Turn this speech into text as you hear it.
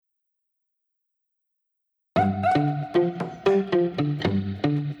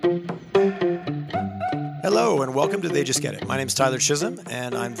Hello and welcome to They Just Get It. My name is Tyler Chisholm,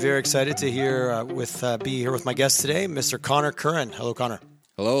 and I'm very excited to be here with my guest today, Mr. Connor Curran. Hello, Connor.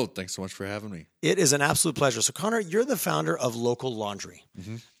 Hello. Thanks so much for having me. It is an absolute pleasure. So, Connor, you're the founder of Local Laundry,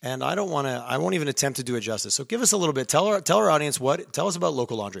 and I won't even attempt to do it justice. So, give us a little bit. Tell our audience tell us about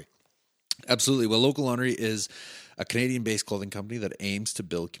Local Laundry. Absolutely. Well, Local Laundry is a Canadian-based clothing company that aims to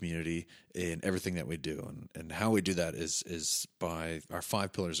build community in everything that we do. And how we do that is by our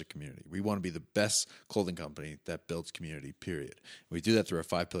 5 pillars of community. We want to be the best clothing company that builds community, period. We do that through our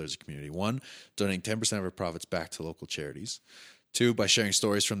 5 pillars of community. 1, donating 10% of our profits back to local charities. 2, by sharing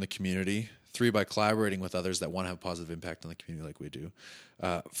stories from the community. 3, by collaborating with others that want to have a positive impact on the community like we do.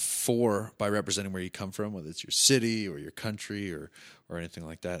 4, by representing where you come from, whether it's your city or your country or anything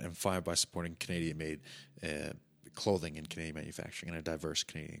like that. And 5, by supporting Canadian-made clothing and Canadian manufacturing and a diverse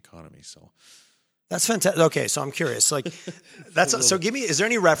Canadian economy. So that's fantastic. Okay, so I'm curious. So is there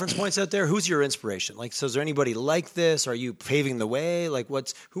any reference points out there? Who's your inspiration? So is there anybody like this? Are you paving the way?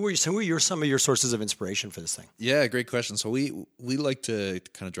 Who are some of your sources of inspiration for this thing? Yeah, great question. So we like to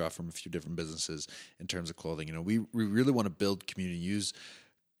kind of draw from a few different businesses in terms of clothing. You know, we really want to build community, use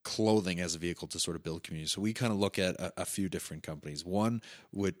clothing as a vehicle to sort of build community. So we kind of look at a few different companies. One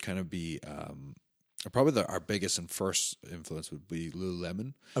would kind of be probably our biggest and first influence would be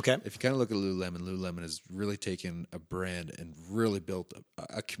Lululemon. Okay. If you kind of look at Lululemon has really taken a brand and really built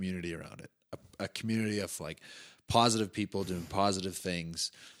a community around it, a community of like positive people doing positive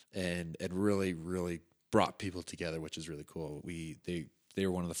things, and really, really brought people together, which is really cool. They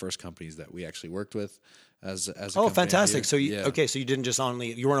were one of the first companies that we actually worked with as a company. Fantastic. So you didn't just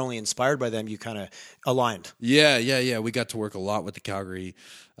you weren't only inspired by them, you kind of aligned. Yeah. We got to work a lot with the Calgary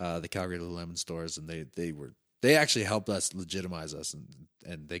Lululemon stores, and they actually helped us legitimize us,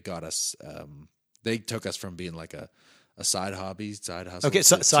 and they got us they took us from being like a side hustle. Okay,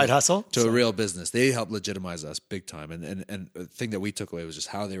 side hustle to a real business. They helped legitimize us big time, and the thing that we took away was just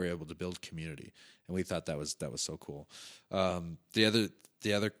how they were able to build community, and we thought that was so cool.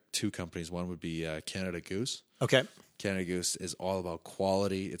 The other 2 companies, one would be Canada Goose. Okay. Canada Goose is all about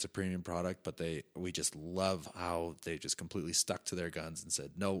quality. It's a premium product, but we just love how they just completely stuck to their guns and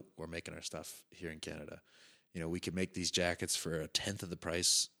said, no, we're making our stuff here in Canada. You know, we can make these jackets for a 10th of the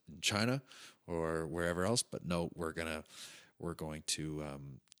price in China or wherever else, but no, we're going to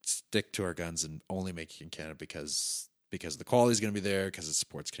stick to our guns and only make it in Canada because the quality is going to be there, because it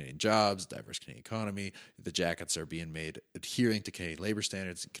supports Canadian jobs, diverse Canadian economy. The jackets are being made adhering to Canadian labor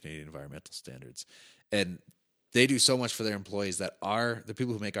standards and Canadian environmental standards. And they do so much for their employees that the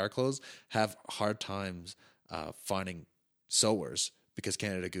people who make our clothes have hard times finding sewers because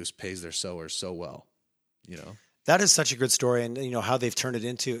Canada Goose pays their sewers so well, you know. That is such a good story, and you know how they've turned it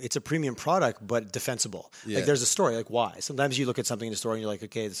into, it's a premium product but defensible. Yeah. Like there's a story, like why? Sometimes you look at something in the store and you're like,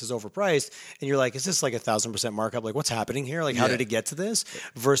 okay, this is overpriced, and you're like, is this like 1,000% markup? Like what's happening here? Like how did it get to this?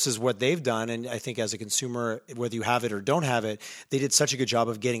 Versus what they've done, and I think as a consumer, whether you have it or don't have it, they did such a good job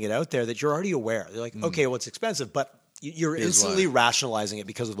of getting it out there that you're already aware. They're like, okay, well it's expensive, but you're instantly rationalizing it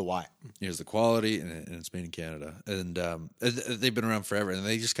because of the why. Here's the quality, and it's made in Canada, and they've been around forever, and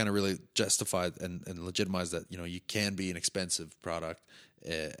they just kind of really justified and legitimized that, you know, you can be an expensive product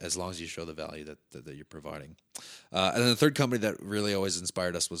as long as you show the value that you're providing. And then the third company that really always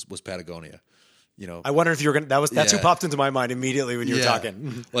inspired us was Patagonia. You know, I wonder if you're gonna. That's who popped into my mind immediately when you were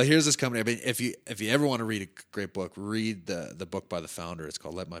talking. Well, here's this company. I mean, if you ever want to read a great book, read the book by the founder. It's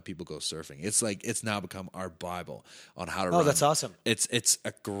called "Let My People Go Surfing." It's now become our Bible on how to. Oh, that's awesome! It's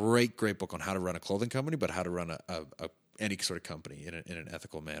a great book on how to run a clothing company, but how to run any sort of company in an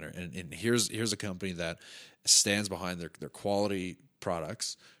ethical manner. And here's a company that stands behind their quality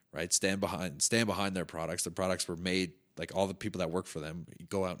products. Right, stand behind their products. The products were made, like all the people that work for them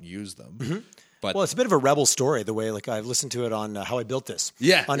go out and use them. Mm-hmm. But, it's a bit of a rebel story, the way, like I've listened to it on How I Built This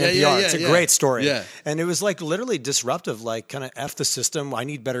on NPR. It's a great story. Yeah. And it was like literally disruptive, like kind of F the system. I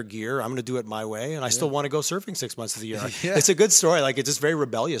need better gear. I'm going to do it my way. And I still want to go surfing 6 months of the year. It's a good story. Like it's just very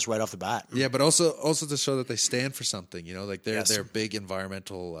rebellious right off the bat. Yeah, but also to show that they stand for something, you know, like they're big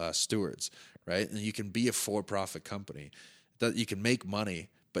environmental stewards, right? And you can be a for-profit company that you can make money,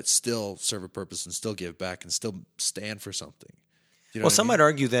 but still serve a purpose and still give back and still stand for something. You know some might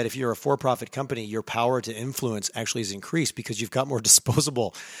argue that if you're a for-profit company, your power to influence actually is increased because you've got more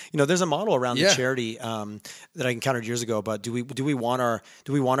disposable. You know, there's a model around the charity that I encountered years ago about do we want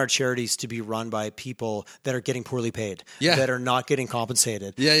our charities to be run by people that are getting poorly paid, that are not getting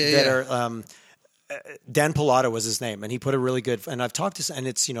compensated, that are Dan Pilato was his name, and he put a really good. And I've talked to, and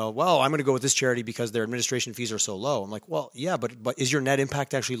it's I'm going to go with this charity because their administration fees are so low. I'm like, well, yeah, but is your net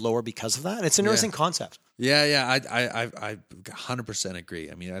impact actually lower because of that? And it's an interesting concept. Yeah. I 100%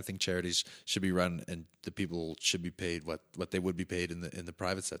 agree. I mean, I think charities should be run, and the people should be paid what they would be paid in the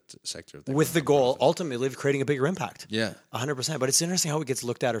private sector. If they With run the a goal, nonprofit. ultimately, of creating a bigger impact. Yeah. 100%. But it's interesting how it gets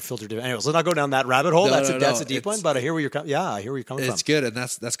looked at or filtered. Anyways, let's not go down that rabbit hole. No, That's no, a deep one. But I hear where you're coming. Yeah, I hear where you're coming from. It's good, and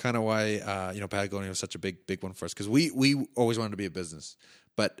that's kind of why Patagonia was such a big one for us, because we always wanted to be a business,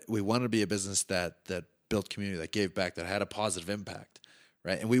 but we wanted to be a business that built community, that gave back, that had a positive impact,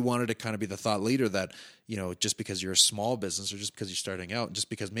 right? And we wanted to kind of be the thought leader that, just because you're a small business or just because you're starting out, just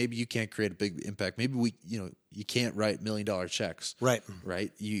because maybe you can't create a big impact, maybe you can't write $1 million checks,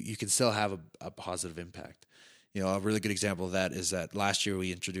 Right? You can still have a positive impact. A really good example of that is that last year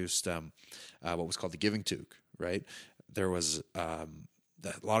we introduced what was called the Giving Toque, right? There was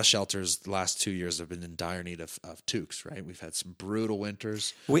a lot of shelters the last 2 years have been in dire need of toques, right? We've had some brutal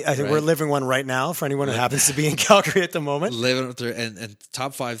winters. I think we're living one right now for anyone who happens to be in Calgary at the moment. Living through, and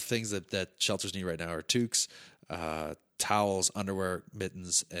top 5 things that shelters need right now are toques, towels, underwear,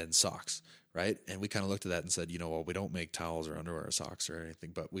 mittens, and socks, right? And we kind of looked at that and said, well, we don't make towels or underwear or socks or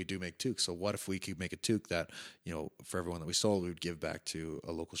anything, but we do make toques. So what if we could make a toque that, for everyone that we sold, we would give back to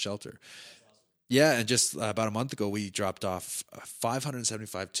a local shelter? Yeah, and just about a month ago, we dropped off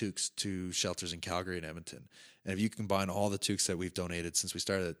 575 toques to shelters in Calgary and Edmonton. And if you combine all the toques that we've donated since we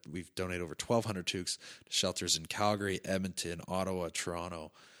started, we've donated over 1,200 toques to shelters in Calgary, Edmonton, Ottawa,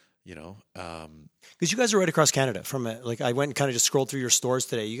 Toronto. Because you guys are right across Canada from it. I went and kind of just scrolled through your stores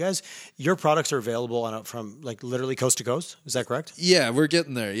today. Your products are available from literally coast to coast. Is that correct? Yeah, we're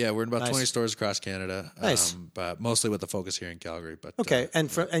getting there. Yeah, we're in about Nice. 20 stores across Canada. Nice. But mostly with the focus here in Calgary. But Okay.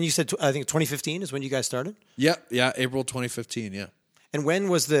 And you said, I think 2015 is when you guys started? Yeah, April 2015, yeah. And when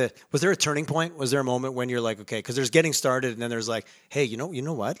was there a turning point? Was there a moment when you're like, okay, because there's getting started and then there's like, hey, you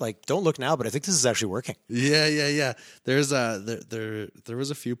know what? Don't look now, but I think this is actually working. Yeah. There's there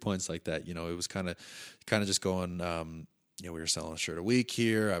was a few points like that. It was kind of just going. We were selling a shirt a week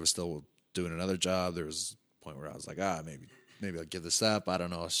here. I was still doing another job. There was a point where I was like, maybe I'll give this up. I don't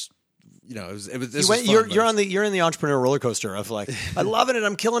know. You're in the entrepreneur roller coaster of I love it and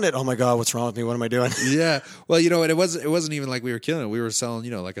I'm killing it. Oh my God, what's wrong with me? What am I doing? Yeah. Well, and it wasn't even like we were killing it. We were selling,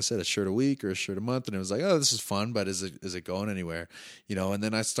 like I said, a shirt a week or a shirt a month, and it was like, oh, this is fun, but is it going anywhere? And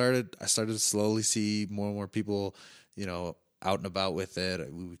then I started to slowly see more and more people, out and about with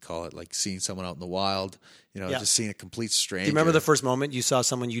it. We would call it like seeing someone out in the wild, just seeing a complete stranger. Do you remember the first moment you saw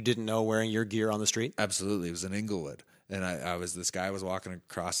someone you didn't know wearing your gear on the street? Absolutely. It was in Inglewood. And this guy was walking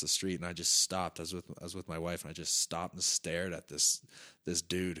across the street, and I just stopped. I was with my wife, and I just stopped and stared at this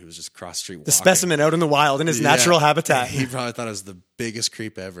dude who was just across the street walking. The specimen out in the wild in his natural habitat. He probably thought I was the biggest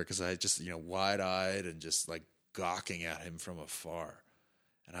creep ever, because I just, wide-eyed and just like gawking at him from afar.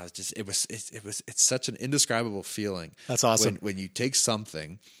 And I was just, it's such an indescribable feeling. That's awesome. When you take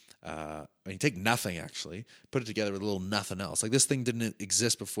something, when you take nothing, actually, put it together with a little nothing else. Like, this thing didn't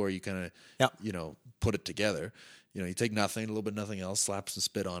exist before you kind of, put it together. You take nothing, a little bit of nothing else, slap some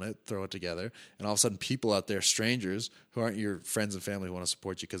spit on it, throw it together, and all of a sudden people out there, strangers who aren't your friends and family, who want to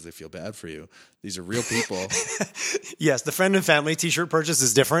support you because they feel bad for you. These are real people. Yes, the friend and family T-shirt purchase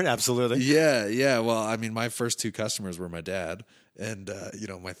is different, absolutely. Yeah. Well, I mean, my first 2 customers were my dad, and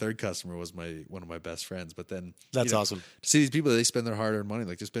my third customer was one of my best friends. But then that's awesome to see these people, they spend their hard-earned money,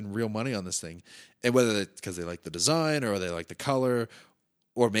 like they spend real money on this thing, and whether it's because they like the design or they like the color,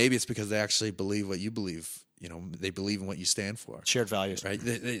 or maybe it's because they actually believe what you believe. They believe in what you stand for. Shared values. Right?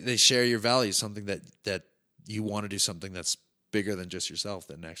 They share your values, something that you want to do, something that's bigger than just yourself,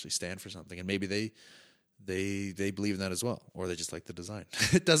 that actually stand for something. And maybe they believe in that as well, or they just like the design.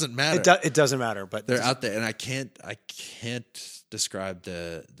 It doesn't matter. It doesn't matter, but they're out there, and I can't describe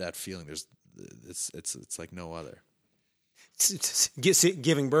that feeling. It's like no other.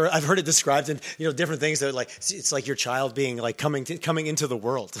 Giving birth. I've heard it described in different things that it's like your child being coming into the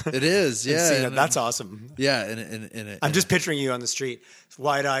world. It is, yeah. That's awesome. Yeah, and I'm just picturing you on the street,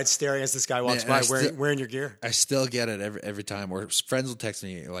 wide-eyed, staring as this guy walks by, wearing your gear. I still get it every time. Or friends will text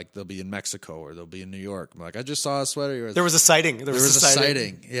me, like they'll be in Mexico or they'll be in New York. I'm like, I just saw a sweater. There was a sighting. There was a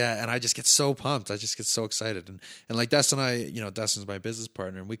sighting. Yeah, and I just get so pumped. I just get so excited. And like Dustin and I, Dustin's my business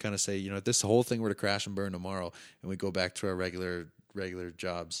partner, and we kind of say, if this whole thing were to crash and burn tomorrow, and we go back to our regular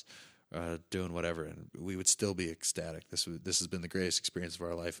jobs, doing whatever, and we would still be ecstatic. This has been the greatest experience of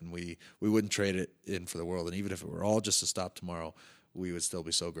our life, and we wouldn't trade it in for the world. And even if it were all just to stop tomorrow, we would still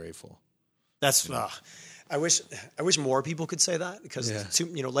be so grateful. That's I wish more people could say that, because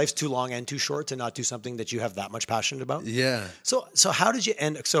life's too long and too short to not do something that you have that much passion about. Yeah. So how did you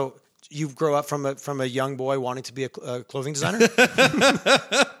end? So you grow up from a young boy wanting to be a clothing designer.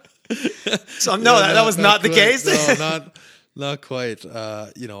 So that was not the case. No, not quite.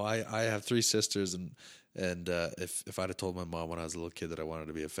 I have 3 sisters, and And if I'd have told my mom when I was a little kid that I wanted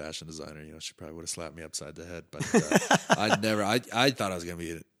to be a fashion designer, she probably would have slapped me upside the head. But I thought I was going to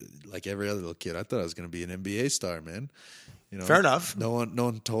be like every other little kid. I thought I was going to be an NBA star, man. Fair enough. No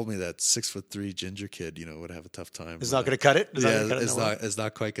one told me that 6'3" ginger kid, would have a tough time. It's not going to cut it. It's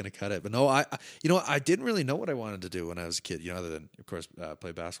not quite going to cut it. But no, I didn't really know what I wanted to do when I was a kid. Other than of course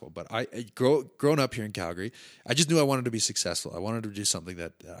play basketball. But growing up here in Calgary, I just knew I wanted to be successful. I wanted to do something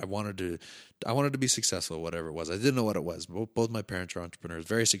that I wanted to be successful, whatever it was. I didn't know what it was. Both my parents are entrepreneurs,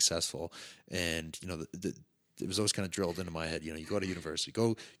 very successful, and it was always kind of drilled into my head. You go to university,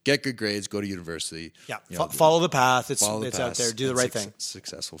 go get good grades, go to university. Yeah, follow the path. It's path, out there. Do the right thing.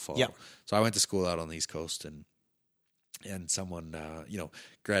 Successful follow. Yeah. So I went to school out on the East Coast, and someone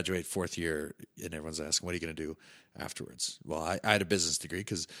graduate fourth year, and everyone's asking, "What are you going to do afterwards?" Well, I had a business degree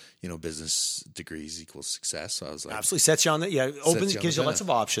because business degrees equals success. So I was like, absolutely sets you on that. Yeah, gives you lots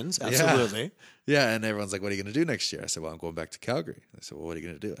of options. Absolutely. Yeah, and everyone's like, "What are you going to do next year?" I said, "Well, I'm going back to Calgary." I said, "Well, what are you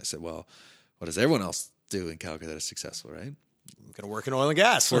going to do?" I said, "Well, what does everyone else do in Calgary that is successful, right? I'm going to work in oil and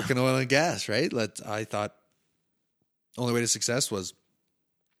gas. Work in oil and gas, right? I thought only way to success was,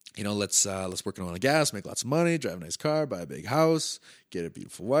 let's work in oil and gas, make lots of money, drive a nice car, buy a big house, get a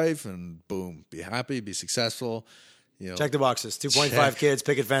beautiful wife, and boom, be happy, be successful. Check the boxes. 2.5 kids,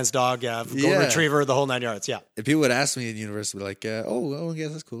 picket fence dog, golden retriever, the whole 9 yards. Yeah. If people would ask me in university, like, oil and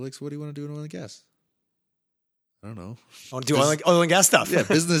gas, that's cool. Like, so what do you want to do in oil and gas? I don't know. I want to do oil and gas stuff. Yeah,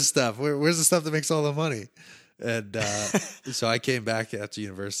 business stuff. Where's the stuff that makes all the money? And so I came back after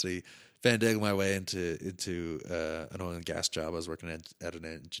university, finagled my way into an oil and gas job. I was working at an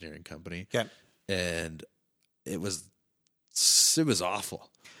engineering company. Yeah. And it was awful.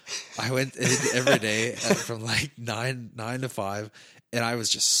 I went in every day from like 9 to 5, and I was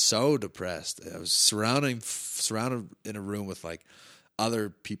just so depressed. I was surrounded in a room with like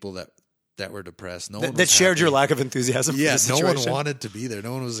other people that were depressed. No one that shared your lack of enthusiasm. Yeah, for the no situation. one wanted to be there.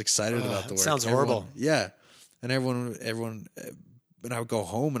 No one was excited about the work. Sounds horrible. Yeah, and everyone. And I would go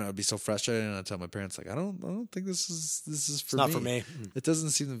home and I would be so frustrated, and I'd tell my parents like, I don't think this is for it's not me. for me. It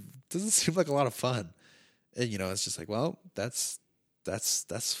doesn't seem like a lot of fun. And it's just like, well, that's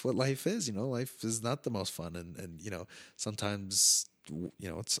what life is. Life is not the most fun, and sometimes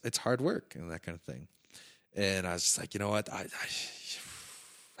it's hard work and that kind of thing. And I was just like, you know what,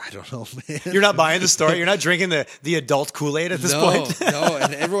 I don't know, man. You're not buying the story. You're not drinking the adult Kool-Aid at this point. No.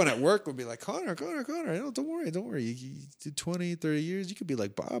 And everyone at work would be like, Connor, don't worry. You do 20, 30 years, you could be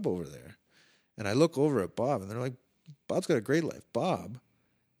like Bob over there. And I look over at Bob, and they're like, Bob's got a great life. Bob,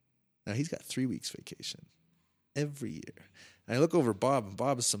 now he's got 3 weeks vacation every year. And I look over Bob, and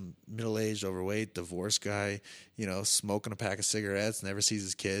Bob is some middle-aged, overweight, divorced guy, smoking a pack of cigarettes, never sees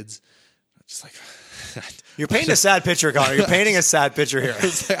his kids. Just like you're painting a sad picture, Connor. You're painting a sad picture here.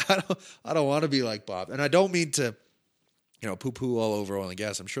 I don't want to be like Bob, and I don't mean to, poo-poo all over oil and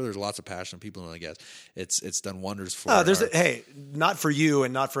gas. I'm sure there's lots of passionate people in oil and gas. It's done wonders for. Not for you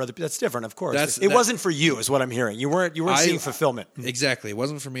and not for other people. That's different, of course. It wasn't for you, is what I'm hearing. You weren't seeing fulfillment. Exactly, it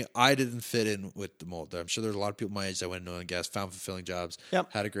wasn't for me. I didn't fit in with the mold. I'm sure there's a lot of people my age that went into oil and gas, found fulfilling jobs,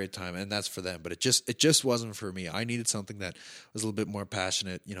 had a great time, and that's for them. But it just wasn't for me. I needed something that was a little bit more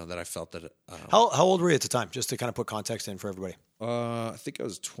passionate. That I felt that. How old were you at the time? Just to kind of put context in for everybody. I think I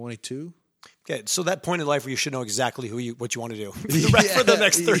was 22. Okay, so that point in life where you should know exactly what you want to do for the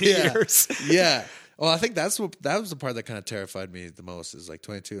next 30 years. Yeah. Well, I think that was the part that kind of terrified me the most, is like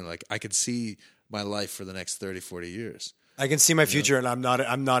 22, and like I could see my life for the next 30, 40 years. I can see my future, and I'm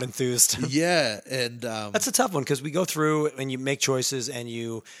not enthused. Yeah, and that's a tough one, because we go through and you make choices, and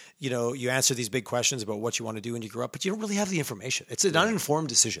you answer these big questions about what you want to do when you grow up, but you don't really have the information. It's an uninformed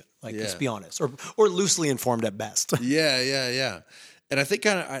decision. Let's be honest, or loosely informed at best. Yeah. And I think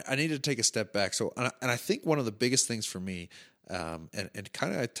I need to take a step back. So, and I think one of the biggest things for me, and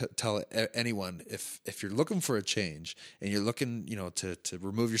kind of tell anyone, if you're looking for a change and you're looking, to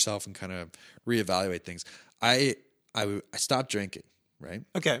remove yourself and kind of reevaluate things, I stopped drinking. Right.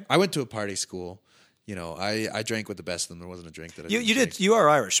 Okay. I went to a party school. I drank with the best of them. There wasn't a drink that I didn't you drink. did. You are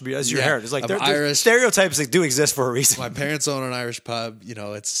Irish, as your heritage. Like Irish. Stereotypes that do exist for a reason. My parents own an Irish pub.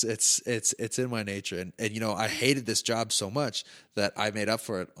 It's in my nature, and I hated this job so much that I made up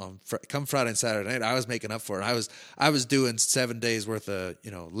for it on come Friday and Saturday night. I was making up for it. I was doing 7 days worth of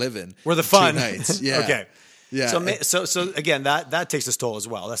living. Were the fun 2 nights? Yeah. Okay. Yeah. So again, that takes its toll as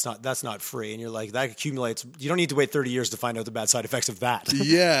well. That's not free, and you're like, that accumulates. You don't need to wait 30 years to find out the bad side effects of that.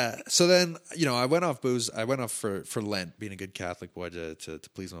 Yeah. So then, I went off booze. I went off for Lent, being a good Catholic boy to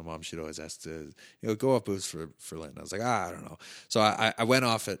please my mom. She'd always ask to go off booze for Lent. And I was like, I don't know. So I went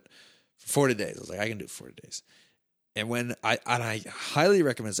off it for 40 days. I was like, I can do 40 days. And I highly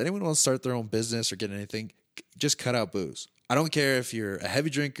recommend this. Anyone who wants to start their own business or get anything, just cut out booze. I don't care if you're a heavy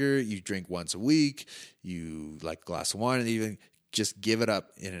drinker, you drink once a week, you like a glass of wine, and even just give it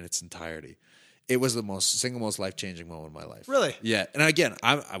up in its entirety. It was the single most life-changing moment of my life. Really? Yeah. And again,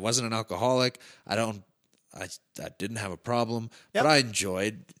 I wasn't an alcoholic. I didn't have a problem, but I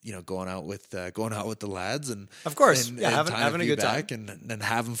enjoyed, going out with the lads and of course, and having a good time and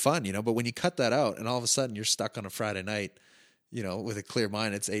having fun, But when you cut that out, and all of a sudden you're stuck on a Friday night, with a clear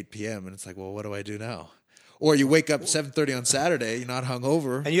mind, it's 8 p.m. and it's like, well, what do I do now? Or you wake up 7:30 on Saturday, you're not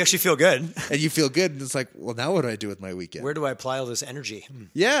hungover, and you actually feel good, and you feel good, and it's like, well, now what do I do with my weekend? Where do I apply all this energy?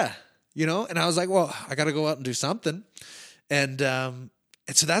 Yeah, and I was like, well, I got to go out and do something, and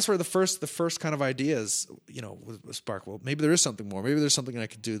so that's where the first kind of ideas, was spark. Well, maybe there is something more. Maybe there's something I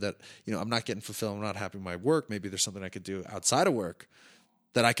could do that, I'm not getting fulfilled. I'm not happy with my work. Maybe there's something I could do outside of work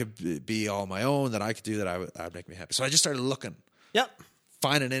that I could be all my own, that I could do that would make me happy. So I just started looking. Yep.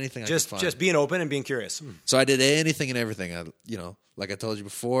 Finding anything I could find. Just being open and being curious. So I did anything and everything. Like I told you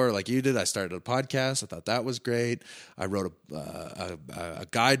before, like you did, I started a podcast. I thought that was great. I wrote a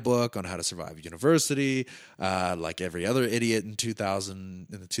guidebook on how to survive university. Like every other idiot in the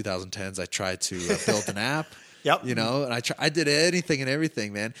 2010s, I tried to build an app. Yep. And I did anything and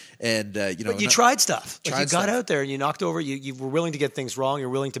everything, man. And but you tried stuff. You got out there and you knocked over. You were willing to get things wrong. You're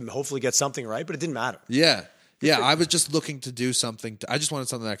willing to hopefully get something right, but it didn't matter. Yeah. Yeah, I was just looking to do something. I just wanted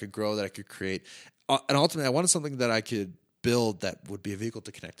something that I could grow, that I could create. And ultimately, I wanted something that I could build that would be a vehicle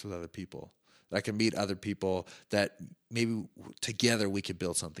to connect with other people. That I could meet other people, that maybe together we could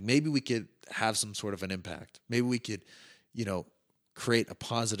build something. Maybe we could have some sort of an impact. Maybe we could, create a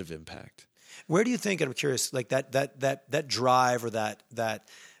positive impact. Where do you think, and I'm curious, like that drive or that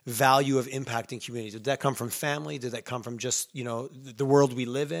value of impacting communities, did that come from family? Did that come from just, the world we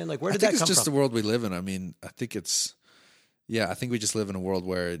live in? Like, where did that come from? I think it's just the world we live in. I mean, I think we just live in a world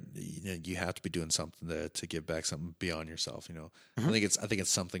where you have to be doing something to give back, something beyond yourself. Mm-hmm. I think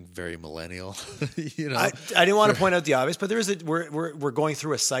it's something very millennial. I didn't want to point out the obvious, but we're going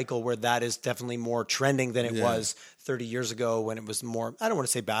through a cycle where that is definitely more trending than it was 30 years ago, when it was more, I don't want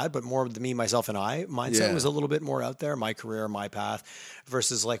to say bad, but more the me, myself, and I mindset was a little bit more out there. My career, my path,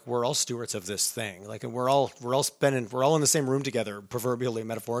 versus like we're all stewards of this thing. Like, and we're all in the same room together, proverbially,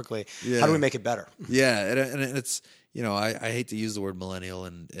 metaphorically. Yeah. How do we make it better? Yeah, and it's. I hate to use the word millennial,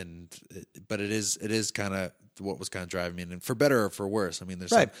 but it is kind of what was kind of driving me, and for better or for worse. I mean,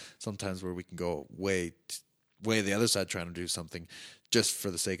 there's sometimes where we can go way the other side, trying to do something just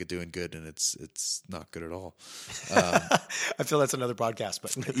for the sake of doing good, and it's not good at all. I feel that's another podcast,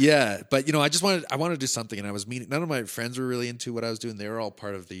 but yeah, but I wanted to do something, and I was meeting. None of my friends were really into what I was doing. They were all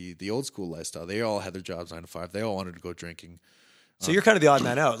part of the old school lifestyle. They all had their jobs 9 to 5. They all wanted to go drinking. So you're kind of the odd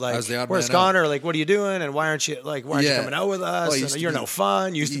man out. Like, where's Connor? Like, what are you doing? And why aren't you coming out with us? You're no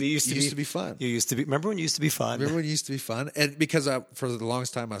fun. Used to be fun. You used to be. Remember when you used to be fun? Remember when you used to be fun? And because for the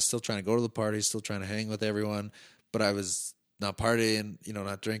longest time, I was still trying to go to the parties, still trying to hang with everyone, but I was not partying,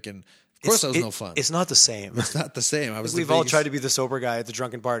 not drinking. Of course, that was no fun. It's not the same. It's not the same. We've all tried to be the sober guy at the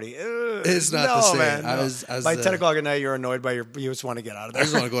drunken party. It's not the same. Man, no. I was by 10 o'clock at night, you're annoyed by you just want to get out of there. I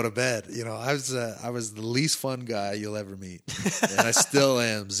just want to go to bed. I was the least fun guy you'll ever meet, and I still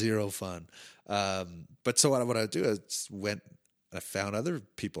am zero fun. But so what I do is I found other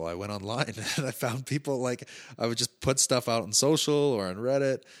people. I went online and I found people, like, I would just put stuff out on social or on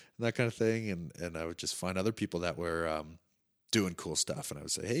Reddit and that kind of thing, and I would just find other people that were doing cool stuff, and I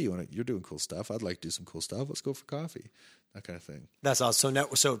would say, "Hey, you're doing cool stuff. I'd like to do some cool stuff. Let's go for coffee." That kind of thing. That's awesome.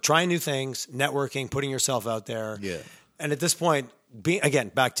 So trying new things, networking, putting yourself out there. Yeah. And at this point,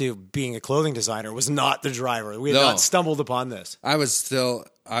 back to being a clothing designer was not the driver. We had not stumbled upon this. I was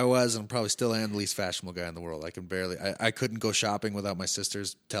and probably still am the least fashionable guy in the world. I couldn't go shopping without my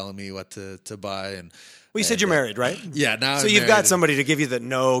sisters telling me what to buy. And well, you said you're married, right? Yeah. Now so you've got somebody to give you the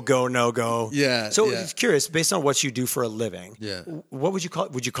no go. Yeah. So I'm curious, based on what you do for a living, what would you call?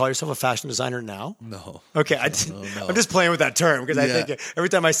 Would you call yourself a fashion designer now? No. Okay. No. I'm just playing with that term because I think every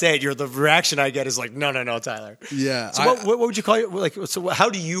time I say it, the reaction I get is like, no, Tyler. Yeah. So what would you call it? Like, so how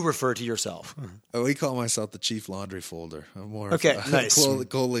do you refer to yourself? We call myself the chief laundry folder. I'm more nice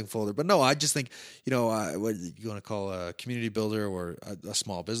clothing folder. But no, I just think, what you want to call a community builder or a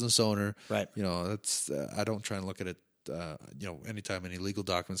small business owner. Right. That's I don't try and look at it. Anytime any legal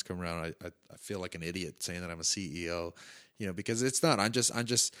documents come around, I feel like an idiot saying that I'm a CEO. Because it's not. I'm just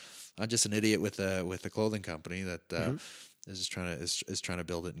an idiot with a clothing company that is just trying to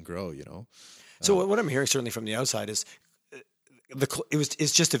build it and grow. So what I'm hearing certainly from the outside is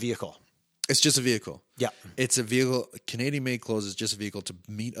it's just a vehicle. It's just a vehicle. Yeah. It's a vehicle. Canadian made clothes is just a vehicle to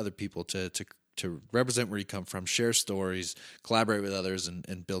meet other people, to to represent where you come from, share stories, collaborate with others,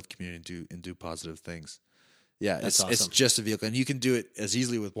 and build community and do positive things. Yeah, it's just a vehicle, and you can do it as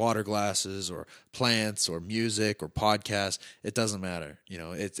easily with water glasses or plants or music or podcasts. It doesn't matter. You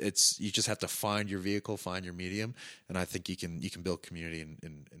know, it's you just have to find your vehicle, find your medium, and I think you can build community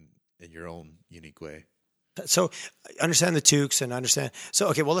in your own unique way. So I understand the toques and understand. So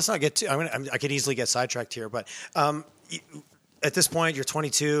okay, well, let's not get too. I could easily get sidetracked here, but at this point, you're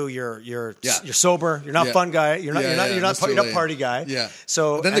 22. You're sober. You're not a fun guy. You're not party guy. Yeah.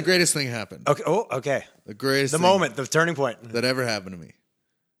 So but then the greatest thing happened. Okay. Oh, okay. The moment, the turning point that ever happened to me.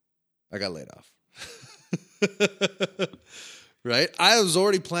 I got laid off. Right. I was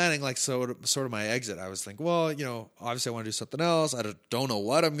already planning like sort of my exit. I was thinking, well, you know, obviously I want to do something else. I don't know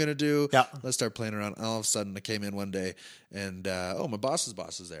what I'm going to do. Yeah. Let's start playing around. And all of a sudden, I came in one day, and my boss's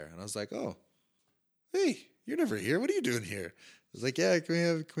boss is there, and I was like, oh, hey. You're never here. What are you doing here? I was like, yeah, can we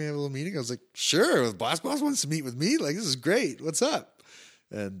have a little meeting? I was like, sure. The boss wants to meet with me. Like, this is great. What's up?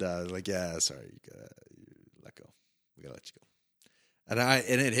 And like, yeah, sorry, you let go. We gotta let you go.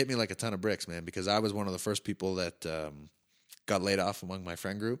 And it hit me like a ton of bricks, man, because I was one of the first people that got laid off among my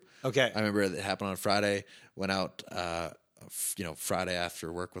friend group. Okay. I remember it happened on Friday. Went out, Friday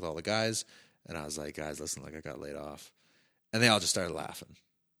after work with all the guys, and I was like, guys, listen, like I got laid off, and they all just started laughing.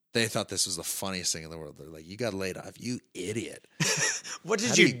 They thought this was the funniest thing in the world. They're like, you got laid off, you idiot. What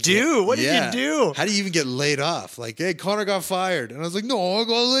did you do? What did you do? How do you even get laid off? Like, hey, Connor got fired. And I was like, no, I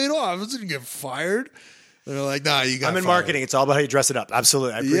got laid off. I didn't get fired. And they're like, nah, you got fired. I'm in marketing. It's all about how you dress it up.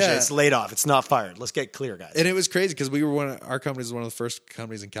 Absolutely. I appreciate it. It's laid off. It's not fired. Let's get clear, guys. And it was crazy because our company was one of the first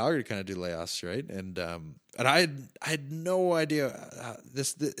companies in Calgary to kind of do layoffs, right? And I had no idea.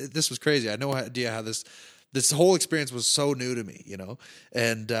 This was crazy. I had no idea how this whole experience was so new to me, you know,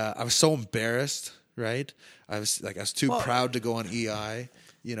 and I was so embarrassed, right? I was too proud to go on EI,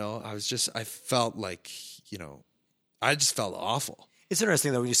 you know. I felt like, you know, I just felt awful. It's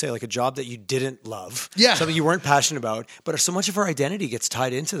interesting, though, when you say like a job that you didn't love, yeah, something you weren't passionate about, but so much of our identity gets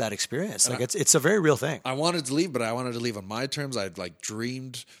tied into that experience. Like it's a very real thing. I wanted to leave, but I wanted to leave on my terms. I'd like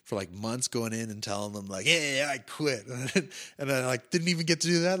dreamed for like months going in and telling them like, yeah, I quit. And I like didn't even get to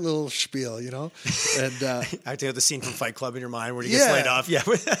do that little spiel, you know? And acting out the scene from Fight Club in your mind where you get laid off. Yeah.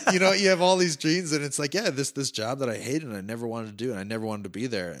 You know, you have all these dreams and it's like, yeah, this job that I hated and I never wanted to do and I never wanted to be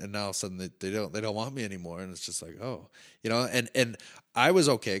there. And now all of a sudden they don't want me anymore. And it's just like, oh, you know, and I was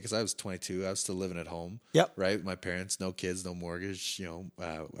okay because I was 22. I was still living at home. Yep. Right. With my parents, no kids, no mortgage. You know,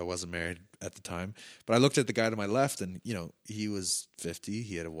 I wasn't married at the time. But I looked at the guy to my left, and you know, he was 50.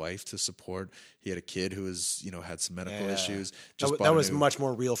 He had a wife to support. He had a kid who was, you know, had some medical issues. That was much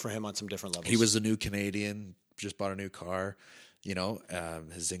more real for him on some different levels. He was a new Canadian. Just bought a new car. You know,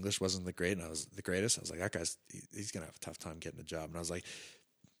 his English wasn't the greatest. I was like, that guy's he's gonna have a tough time getting a job. And I was like,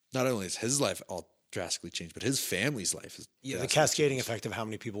 not only is his life all drastically changed, but his family's life is the cascading effect of how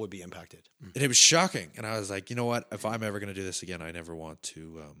many people would be impacted. And it was shocking. And I was like, you know what? If I'm ever going to do this again, I never want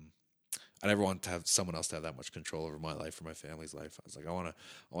to have someone else to have that much control over my life or my family's life. I was like, I want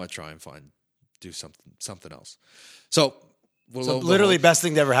to try and do something else. So literally best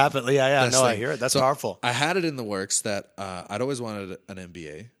thing to ever happen. Yeah. No, I hear it. That's powerful. I had it in the works that I'd always wanted an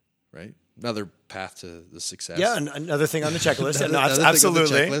MBA, right? Another path to the success. Yeah, another thing on the checklist.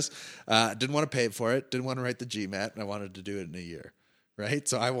 Absolutely. Didn't want to pay for it. Didn't want to write the GMAT, and I wanted to do it in a year. Right?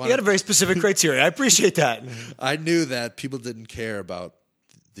 So you had a very specific criteria. I appreciate that. I knew that people didn't care about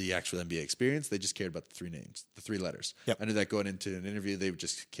the actual MBA experience. They just cared about the three names, the three letters. Yep. I knew that going into an interview, they would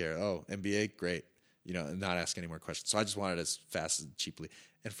just care, oh, MBA, great. You know, and not ask any more questions. So I just wanted it as fast and cheaply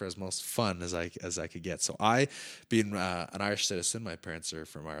and for as most fun as I could get. So I, being an Irish citizen, my parents are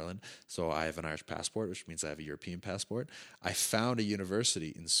from Ireland, so I have an Irish passport, which means I have a European passport. I found a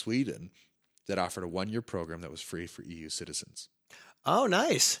university in Sweden that offered a 1-year program that was free for EU citizens. Oh,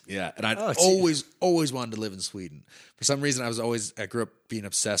 nice. Yeah, and I'd always wanted to live in Sweden. For some reason, I grew up being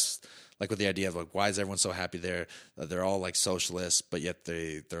obsessed like with the idea of like, why is everyone so happy there? They're all like socialists, but yet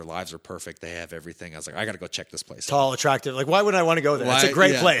their lives are perfect. They have everything. I was like, I got to go check this place Tall, attractive. Like, why would I want to go there? It's a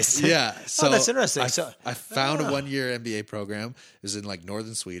great place. Yeah. So that's interesting. I found a 1-year MBA program. It was in like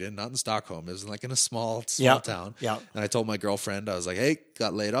northern Sweden, not in Stockholm. It was like in a small town. Yeah. And I told my girlfriend, I was like, hey,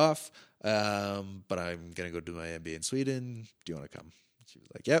 got laid off, but I'm going to go do my MBA in Sweden. Do you want to come? She was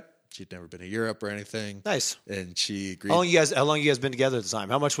like, yep. She'd never been to Europe or anything. Nice. And she agreed. How long you guys been together at the time?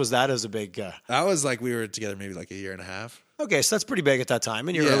 How much was that as a big... That was like, we were together maybe like a year and a half. Okay, so that's pretty big at that time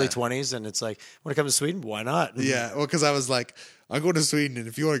in your early 20s. And it's like, when it comes to Sweden, why not? Yeah, well, because I was like, I'm going to Sweden, and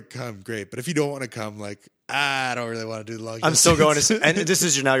if you want to come, great. But if you don't want to come, like, I don't really want to do the long I'm distance. still going to, and this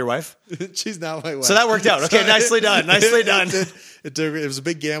is now your wife? She's now my wife. So that worked out. Okay, nicely done. Nicely done. It was a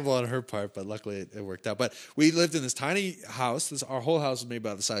big gamble on her part, but luckily it worked out. But we lived in this tiny house. Our whole house was made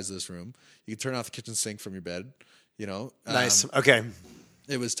about the size of this room. You could turn off the kitchen sink from your bed, you know. Nice. Okay.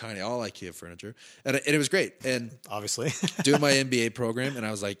 It was tiny, all IKEA furniture. And it was great. And obviously doing my MBA program, and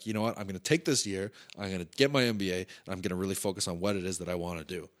I was like, you know what? I'm going to take this year. I'm going to get my MBA, and I'm going to really focus on what it is that I want to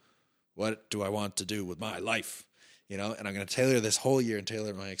do. What do I want to do with my life? You know, and I'm going to tailor this whole year and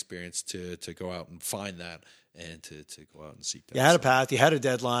tailor my experience to go out and find that and to go out and seek that. You had a path, you had a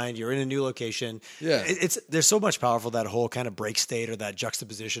deadline, you're in a new location. Yeah. There's so much powerful, that whole kind of break state or that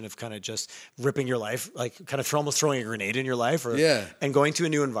juxtaposition of kind of just ripping your life, like kind of almost throwing a grenade in your life and going to a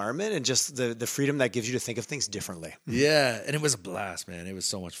new environment and just the freedom that gives you to think of things differently. Yeah. And it was a blast, man. It was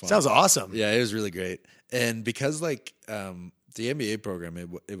so much fun. Sounds awesome. Yeah, it was really great. And because like, the MBA program,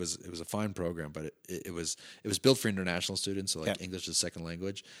 it was a fine program, but it was built for international students, so like English is a second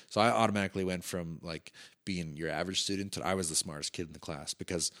language. So I automatically went from like being your average student to I was the smartest kid in the class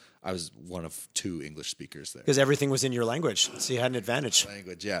because I was one of 2 English speakers there. Because everything was in your language, so you had an advantage.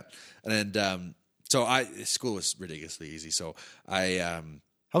 Language, yeah. And so school was ridiculously easy. So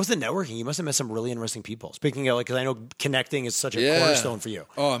How was the networking? You must have met some really interesting people. Speaking of, like, because I know connecting is such a cornerstone for you.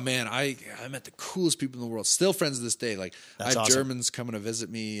 Oh man, I met the coolest people in the world. Still friends to this day. Like That's I have awesome. Germans coming to visit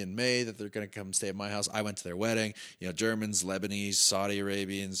me in May that they're going to come stay at my house. I went to their wedding. You know, Germans, Lebanese, Saudi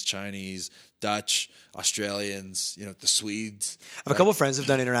Arabians, Chinese, Dutch, Australians. You know, the Swedes. I have a couple of friends who've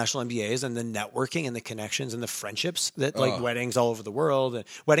done international MBAs, and the networking and the connections and the friendships that like weddings all over the world. And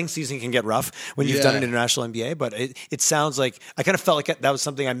wedding season can get rough when you've done an international MBA, but it sounds like I kind of felt like that was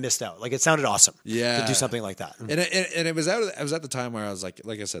something I missed out. Like it sounded awesome to do something like that. And it was I was at the time where I was like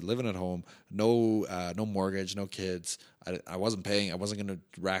I said, living at home, no mortgage, no kids. I wasn't paying. I wasn't going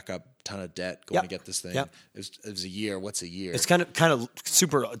to rack up a ton of debt going to get this thing. Yep. It was a year. What's a year? It's kind of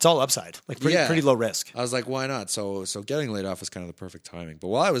super. It's all upside, like pretty low risk. I was like, why not? So getting laid off was kind of the perfect timing. But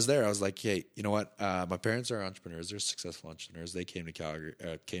while I was there, I was like, hey, you know what? My parents are entrepreneurs. They're successful entrepreneurs. They came to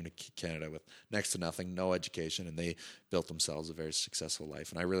Canada with next to nothing, no education, and they built themselves a very successful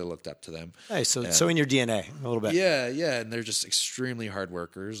life. And I really looked up to them. Hey, so in your DNA a little bit. Yeah, and they're just extremely hard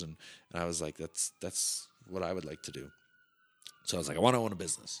workers. And I was like, that's what I would like to do. So I was like, I want to own a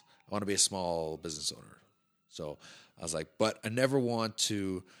business. I want to be a small business owner. So I was like, but I never want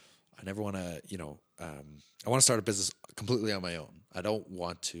to, you know, I want to start a business completely on my own. I don't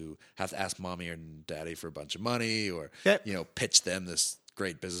want to have to ask mommy or daddy for a bunch of money or, you know, pitch them this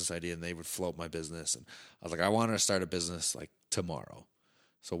great business idea and they would float my business. And I was like, I want to start a business like tomorrow.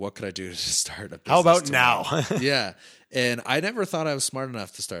 So what could I do to start a business? How about tomorrow? now? Yeah. And I never thought I was smart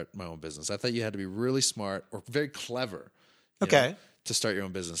enough to start my own business. I thought you had to be really smart or very clever. Okay. To start your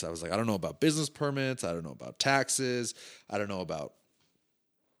own business. I was like, I don't know about business permits. I don't know about taxes. I don't know about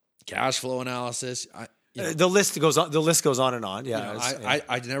cash flow analysis. The list goes on. The list goes on and on. Yeah.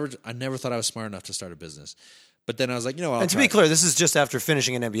 I never thought I was smart enough to start a business. But then I was like, you know, and to be clear, this is just after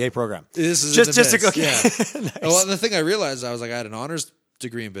finishing an MBA program. This is just to go. Yeah. Nice. Well, the thing I realized, I was like, I had an honors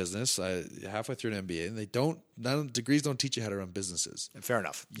degree in business. Halfway through an MBA, and degrees don't teach you how to run businesses. Fair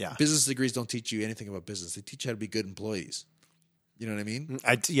enough. Yeah. Business degrees don't teach you anything about business. They teach you how to be good employees. You know what I mean?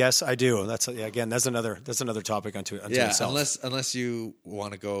 Yes, I do. That's again. That's another topic unto itself. Unless you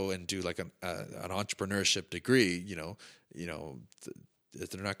want to go and do like an entrepreneurship degree, they're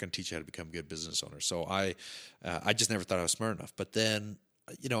not going to teach you how to become a good business owner. So I just never thought I was smart enough. But then,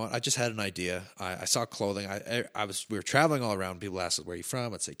 you know, I just had an idea. I saw clothing. We were traveling all around. People asked us, where are you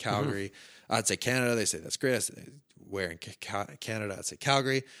from? I'd say Calgary. Mm-hmm. I'd say Canada. They say that's great. I'd say, where in Canada? I'd say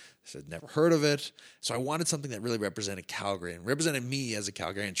Calgary. I said, never heard of it. So I wanted something that really represented Calgary and represented me as a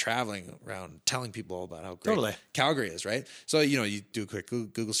Calgarian traveling around telling people about how great Calgary is, right? So, you know, you do a quick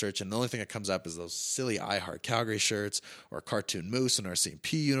Google search and the only thing that comes up is those silly I Heart Calgary shirts or a cartoon moose in our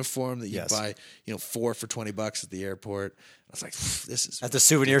CMP uniform that you buy, 4 for $20 at the airport. I was like, this is... At the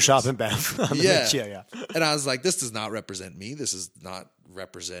souvenir shop in Banff. Yeah. And I was like, this does not represent me. This does not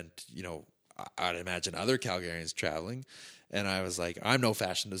represent, I'd imagine other Calgarians traveling. And I was like, I'm no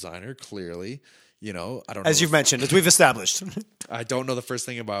fashion designer, clearly. I don't know. As you've mentioned, as we've established. I don't know the first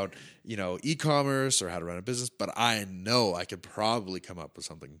thing about, e-commerce or how to run a business, but I know I could probably come up with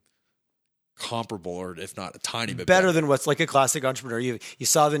something comparable or if not a tiny bit better than what's like a classic entrepreneur. You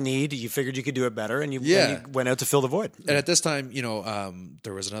saw the need, you figured you could do it better, and you went out to fill the void. And at this time,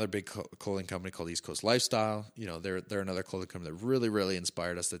 there was another big clothing company called East Coast Lifestyle. They're another clothing company that really, really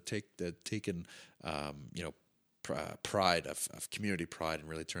inspired us to taken pride of community pride and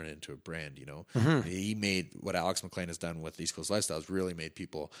really turn it into a brand. He made what Alex McLean has done with East Coast Lifestyles, really made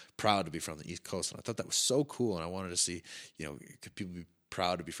people proud to be from the East Coast, and I thought that was so cool. And I wanted to see, could people be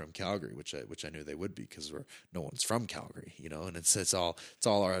proud to be from Calgary, which I knew they would be, because no one's from Calgary, and it's all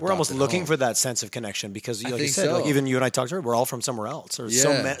our. We're almost looking for that sense of connection, because like you said, like even you and I talked earlier, we're all from somewhere else. There's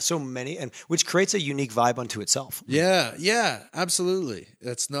so many, and which creates a unique vibe unto itself. Yeah, absolutely.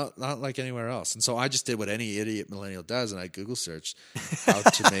 It's not like anywhere else. And so I just did what any idiot millennial does, and I Google searched how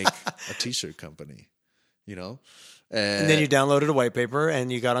to make a t-shirt company, And then you downloaded a white paper and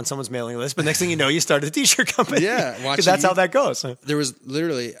you got on someone's mailing list. But next thing you know, you started a t-shirt company. Yeah. Because that's how that goes. There was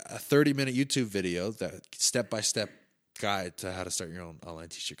literally a 30-minute YouTube video, that step-by-step guide to how to start your own online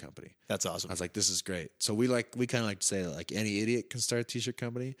t-shirt company. That's awesome. I was like, this is great. So we kind of like to say, like, any idiot can start a t-shirt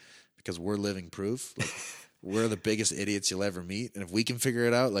company, because we're living proof. Like, we're the biggest idiots you'll ever meet. And if we can figure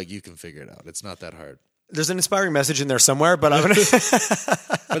it out, like, you can figure it out. It's not that hard. There's an inspiring message in there somewhere, but I'm going to...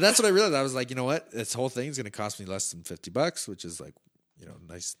 But that's what I realized. I was like, you know what? This whole thing is going to cost me less than $50, which is like,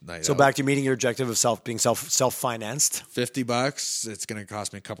 nice night. So back to meeting your objective of being self-financed. $50. It's going to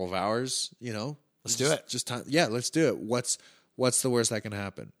cost me a couple of hours. Let's do it. Just time. Yeah, let's do it. What's the worst that can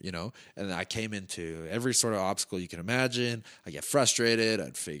happen? And I came into every sort of obstacle you can imagine. I get frustrated.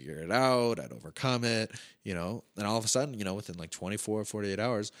 I'd figure it out. I'd overcome it. And all of a sudden, within like 24 or 48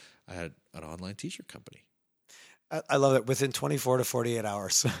 hours, I had an online t-shirt company. I love it. Within 24 to 48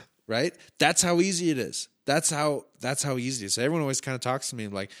 hours. Right? That's how easy it is. That's how easy it is. So everyone always kind of talks to me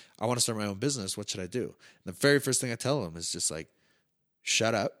like, I want to start my own business. What should I do? And the very first thing I tell them is just like,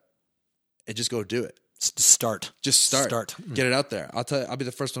 shut up and just go do it. Start. Just start. Get it out there. I'll be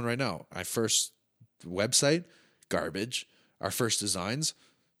the first one right now. Our first website, garbage. Our first designs,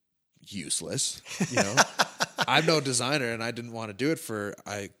 useless. I'm no designer, and I didn't want to do it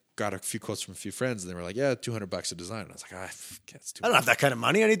I got a few quotes from a few friends, and they were like, "Yeah, $200 a design." And I was like, it's too. I don't have that kind of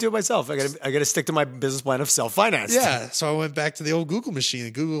money. I need to do it myself. I got to stick to my business plan of self-finance. Yeah. So I went back to the old Google machine,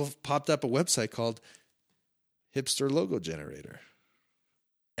 and Google popped up a website called Hipster Logo Generator,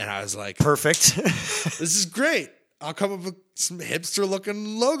 and I was like, perfect. This is great. I'll come up with some hipster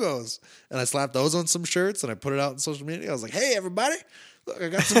looking logos, and I slapped those on some shirts, and I put it out on social media. I was like, "Hey, everybody, look, I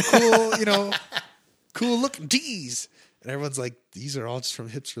got some cool, cool looking tees." And everyone's like, "These are all just from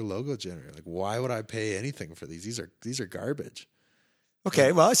Hipster Logo Generator. Like, why would I pay anything for these? These are garbage."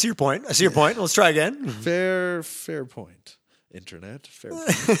 Okay, well, I see your point. Let's try again. Fair point. Internet, fair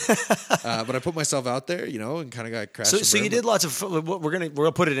point. But I put myself out there, and kind of got crashed. So you did lots of.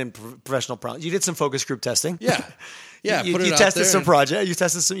 We'll put it in professional problems. You did some focus group testing. Yeah. You tested some projects. You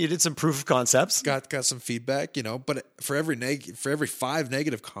tested some. You did some proof of concepts. Got some feedback, But for every 5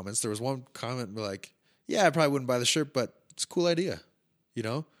 negative comments, there was one comment like, "Yeah, I probably wouldn't buy the shirt, but it's a cool idea."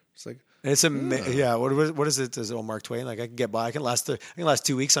 It's like. It's what is it? Is it old Mark Twain? Like, I can get by. I can last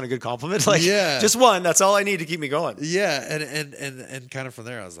 2 weeks on a good compliment. Like, just one. That's all I need to keep me going. Yeah, and kind of from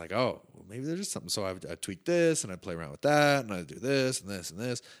there, I was like, oh, well, maybe there's just something. So I tweak this, and I play around with that, and I do this and this and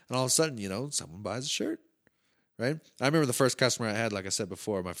this, and all of a sudden, someone buys a shirt. Right. I remember the first customer I had, like I said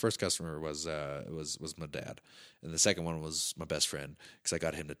before, my first customer was my dad. And the second one was my best friend, because I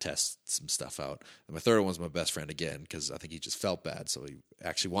got him to test some stuff out. And my third one was my best friend again, because I think he just felt bad. So he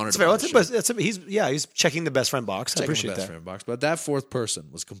actually wanted to buy the shirt. He's checking the best friend box. I appreciate that. Friend box. But that fourth person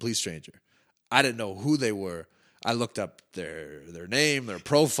was a complete stranger. I didn't know who they were. I looked up their name, their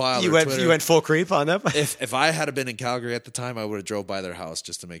profile. You went full creep on them? If I had been in Calgary at the time, I would have drove by their house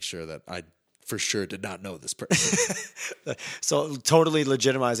just to make sure that I for sure did not know this person. So totally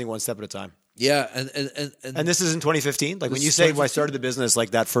legitimizing one step at a time. Yeah, and this is in 2015. Like, when you say when I started the business,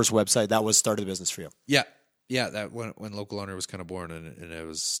 like that first website, that was started the business for you. Yeah. That when Local Owner was kind of born, and I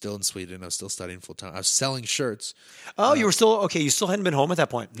was still in Sweden. I was still studying full time. I was selling shirts. Oh, you were still okay. You still hadn't been home at that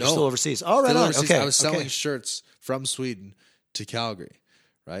point. You're still overseas. Oh, right on. Overseas. Okay, I was selling shirts from Sweden to Calgary,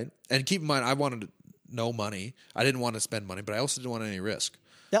 right? And keep in mind, I wanted no money. I didn't want to spend money, but I also didn't want any risk.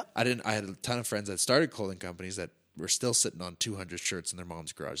 Yeah, I had a ton of friends that started clothing companies that were still sitting on 200 shirts in their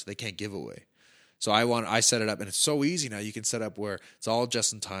mom's garage. They can't give away. So I set it up, and it's so easy now. You can set up where it's all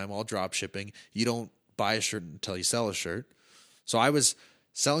just in time, all drop shipping. You don't buy a shirt until you sell a shirt. So I was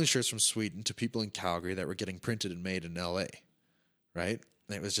selling shirts from Sweden to people in Calgary that were getting printed and made in LA, right?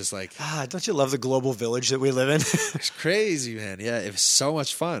 And it was just like, don't you love the global village that we live in? It's crazy, man. Yeah, it was so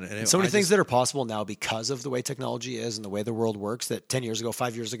much fun. And so many things that are possible now because of the way technology is and the way the world works, that 10 years ago,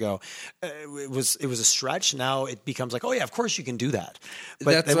 5 years ago, it was a stretch. Now it becomes like, oh yeah, of course you can do that.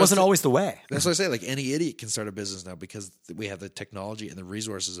 But it wasn't always the way. That's what I say. Like, any idiot can start a business now because we have the technology and the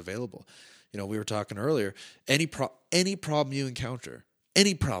resources available. We were talking earlier, any problem you encounter,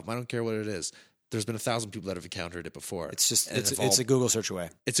 any problem, I don't care what it is, there's been 1,000 people that have encountered it before. It's just it's a Google search away.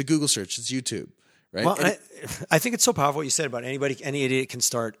 It's a Google search. It's YouTube, right? Well, I think it's so powerful what you said about any idiot can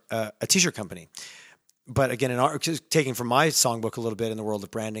start a t-shirt company. But again, taking from my songbook a little bit in the world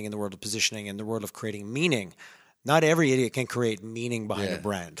of branding, in the world of positioning, in the world of creating meaning, not every idiot can create meaning behind a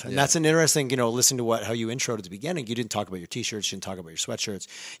brand. And that's an interesting, listen to how you introed at the beginning. You didn't talk about your t-shirts. You didn't talk about your sweatshirts.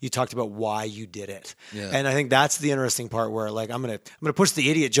 You talked about why you did it. Yeah. And I think that's the interesting part where like, I'm going to push the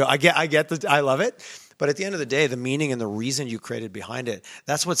idiot joke. I love it. But at the end of the day, the meaning and the reason you created behind it,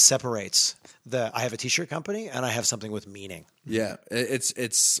 that's what separates I have a t-shirt company and I have something with meaning. Yeah.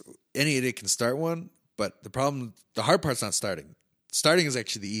 It's any idiot can start one, but the hard part's not starting. Starting is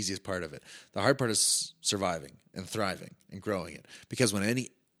actually the easiest part of it. The hard part is surviving and thriving and growing it. Because when any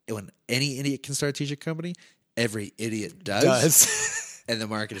idiot can start a t-shirt company, every idiot does. And the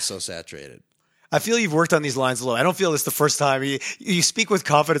market is so saturated. I feel you've worked on these lines a little. I don't feel this the first time. You speak with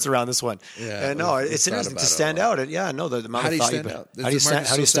confidence around this one. Yeah, no, it's interesting to stand out. The amount of thought you put. How do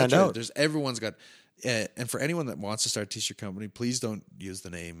you stand out? Everyone's got, and for anyone that wants to start a t-shirt company, please don't use the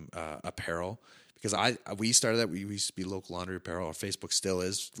name apparel. Because we started that. We used to be Local Laundry Apparel. Our Facebook still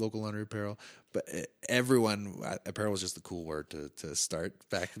is Local Laundry Apparel. But apparel was just the cool word to start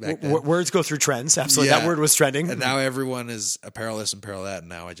back then. Words go through trends. Absolutely. Yeah. That word was trending. And now everyone is apparel this and apparel that. And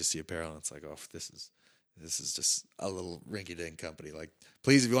now I just see apparel and it's like, oh, this is just a little rinky-dink company. Like,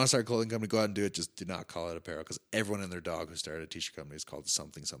 please, if you want to start a clothing company, go out and do it. Just do not call it apparel. Because everyone and their dog who started a t-shirt company is called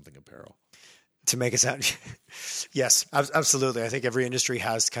something apparel. To make it sound, yes, absolutely. I think every industry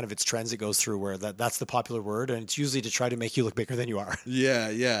has kind of its trends it goes through where that's the popular word, and it's usually to try to make you look bigger than you are.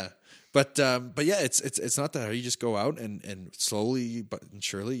 Yeah. But yeah, it's not that hard. You just go out and slowly but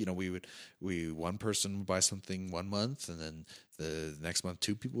surely, one person would buy something 1 month, and then the next month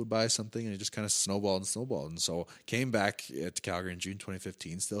 2 people would buy something, and it just kind of snowballed. And so came back to Calgary in June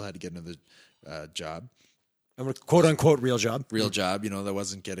 2015. Still had to get another job. A quote unquote real job. Real job, that I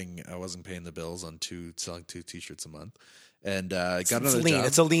wasn't paying the bills on selling 2 t-shirts a month. And got another job.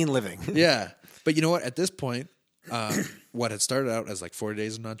 It's a lean living. Yeah. But you know what? At this point, what had started out as like 40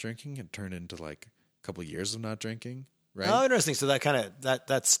 days of not drinking had turned into like a couple of years of not drinking. Right. Oh, interesting. So that kind of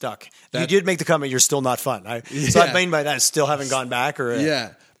that stuck. You did make the comment you're still not fun. So I mean by that still haven't gone back or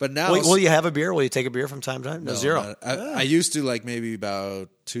yeah. But now, will you have a beer? Will you take a beer from time to time? No, zero. I used to like maybe about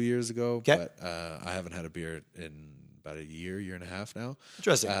 2 years ago, but I haven't had a beer in about a year and a half now.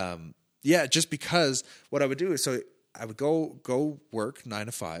 Interesting. Yeah, just because what I would do is I would go work 9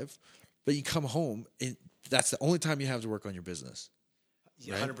 to 5, but you come home and that's the only time you have to work on your business.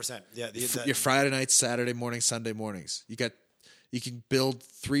 Yeah, 100%. Yeah, your Friday nights, Saturday mornings, Sunday mornings. You can build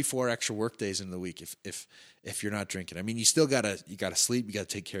 3-4 extra work days in the week if you're not drinking. I mean, you still gotta sleep, you gotta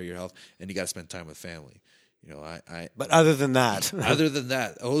take care of your health, and you gotta spend time with family. But other than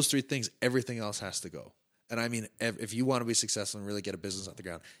that, those 3 things, everything else has to go. And I mean, if you want to be successful and really get a business off the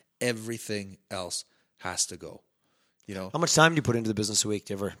ground, everything else has to go. How much time do you put into the business a week?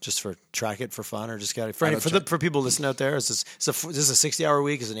 Do you ever just track it for fun, or just for people listening out there? Is this a 60-hour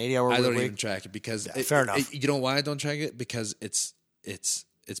week? Is it an 80-hour week? I don't even track it because fair enough. You know why I don't track it? Because it's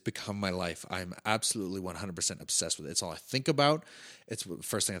become my life. I'm absolutely 100% obsessed with it. It's all I think about. It's the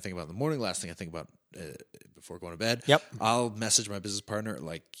first thing I think about in the morning, last thing I think about before going to bed. Yep. I'll message my business partner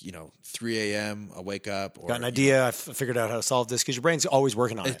at 3 a.m. I'll wake up. Got an idea. I figured out how to solve this because your brain's always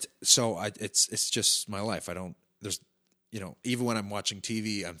working on it. So it's just my life. Even when I'm watching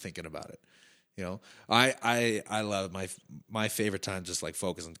TV, I'm thinking about it. I love my favorite time, just like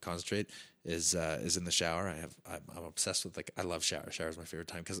focus and concentrate is in the shower. I'm obsessed with I love shower. Shower is my favorite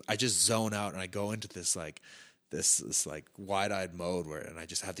time because I just zone out and I go into this wide-eyed mode and I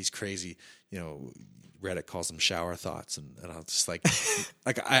just have these crazy, Reddit calls them shower thoughts, and I'll just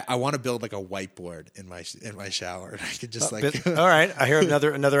I want to build a whiteboard in my shower, and I could just all right. I hear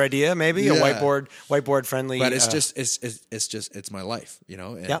another idea, maybe a whiteboard friendly. But it's my life,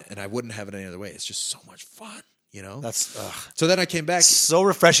 and I wouldn't have it any other way. It's just so much fun. That's so then I came back. So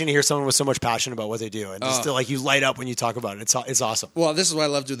refreshing to hear someone with so much passion about what they do, and still you light up when you talk about it. It's awesome. Well, this is why I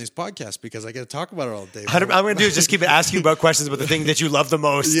love doing these podcasts because I get to talk about it all day. I'm going to do is just keep asking you about questions about the thing that you love the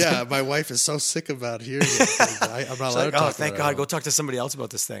most. Yeah, my wife is so sick about hearing it. I'm not allowed to talk. Oh, thank God! Go talk to somebody else about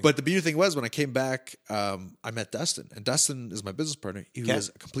this thing. But the beauty thing was when I came back, I met Dustin, and Dustin is my business partner. He was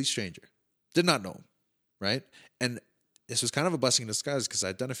a complete stranger, did not know him, right? And this was kind of a blessing in disguise because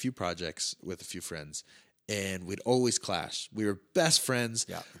I'd done a few projects with a few friends. And we'd always clash. We were best friends,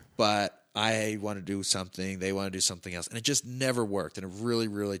 but I want to do something, they want to do something else. And it just never worked. And it really,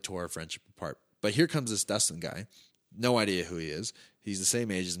 really tore our friendship apart. But here comes this Dustin guy. No idea who he is. He's the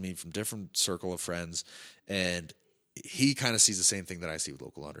same age as me from different circle of friends. And he kind of sees the same thing that I see with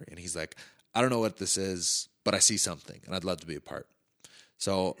Local Laundry. And he's like, I don't know what this is, but I see something and I'd love to be a part.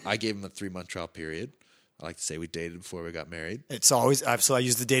 So I gave him a 3-month trial period. I like to say we dated before we got married. It's always, so I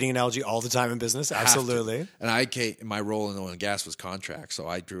use the dating analogy all the time in business. Absolutely. And my role in oil and gas was contract. So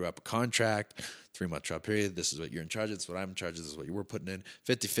I drew up a contract, 3-month trial period. This is what you're in charge of. This is what I'm in charge of. This is what you were putting in.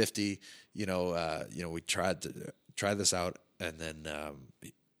 50-50. We tried this out, and then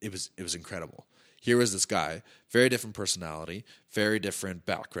it was incredible. Here was this guy, very different personality, very different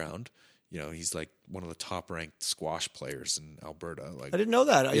background. He's like one of the top ranked squash players in Alberta. Like, I didn't know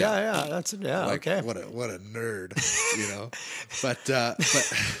that. Yeah. Okay. What a nerd, But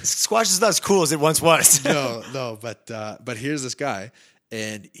squash is not as cool as it once was. no. But here's this guy,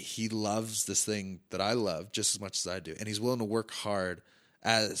 and he loves this thing that I love just as much as I do, and he's willing to work hard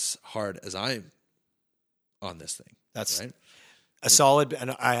as I'm on this thing. That's right. A solid,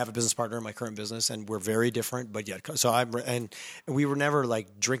 and I have a business partner in my current business, and we're very different, but yet, so and we were never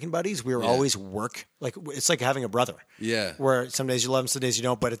like drinking buddies. We were always work. Like, it's like having a brother. Yeah. Where some days you love him, some days you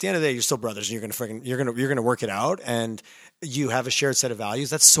don't, but at the end of the day, you're still brothers, and you're gonna work it out, and you have a shared set of values.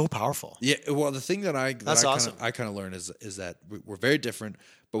 That's so powerful. Yeah. Well, the thing that's awesome. I kind of learned is that we're very different,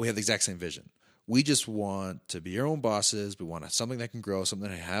 but we have the exact same vision. We just want to be our own bosses. We want something that can grow, something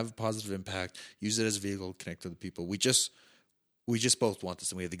that have a positive impact, use it as a vehicle, connect to the people. We just both want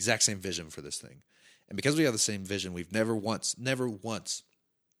this, and we have the exact same vision for this thing. And because we have the same vision, we've never once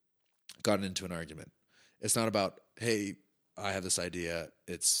gotten into an argument. It's not about, hey, I have this idea.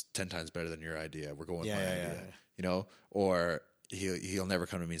 It's 10 times better than your idea. We're going with my idea, Or he'll never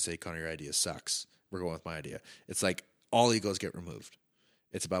come to me and say, Connor, your idea sucks. We're going with my idea. It's like all egos get removed.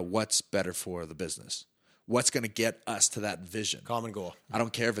 It's about what's better for the business. What's going to get us to that vision? Common goal. I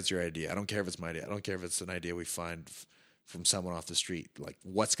don't care if it's your idea. I don't care if it's my idea. I don't care if it's an idea we find from someone off the street. Like,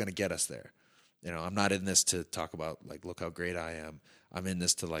 what's going to get us there? I'm not in this to talk about, like, look how great I am. I'm in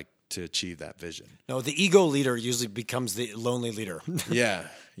this to achieve that vision. No, the ego leader usually becomes the lonely leader. Yeah.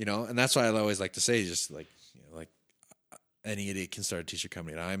 And that's why I always like to say, just like any idiot can start a t-shirt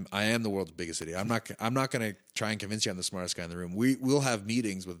company. And I am the world's biggest idiot. I'm not going to try and convince you I'm the smartest guy in the room. We'll have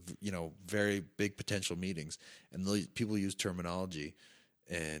meetings with, very big potential meetings, and people use terminology,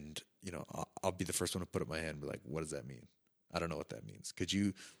 and, I'll be the first one to put up my hand and be like, what does that mean? I don't know what that means. Could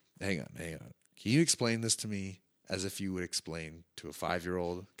you hang on? Can you explain this to me as if you would explain to a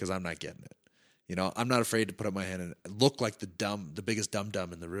 5-year-old? Because I'm not getting it. I'm not afraid to put up my hand and look like the biggest dumb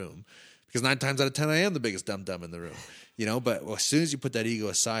in the room, because 9 times out of 10 I am the biggest dumb in the room. But as soon as you put that ego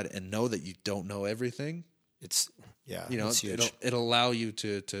aside and know that you don't know everything, it's huge. It'll allow you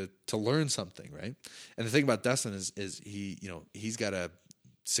to learn something, right? And the thing about Dustin is he's got a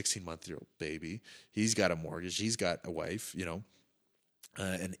 16-month-old baby. He's got a mortgage. He's got a wife,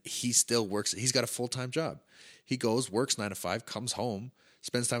 and he still works. He's got a full-time job. He goes, works 9 to 5, comes home,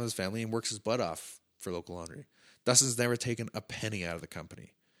 spends time with his family, and works his butt off for Local Laundry. Dustin's never taken a penny out of the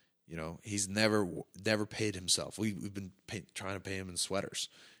company. He's never paid himself. We've been trying to pay him in sweaters,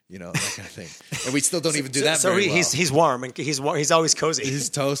 that kind of thing. And we still don't even do that very well. He's warm, and he's always cozy. He's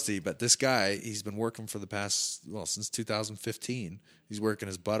toasty, but this guy, he's been working for the past, since 2015. He's working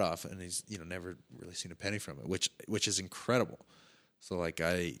his butt off, and he's never really seen a penny from it, which is incredible. So like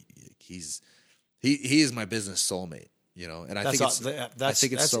he is my business soulmate. And I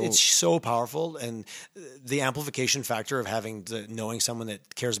think it's so powerful, and the amplification factor of knowing someone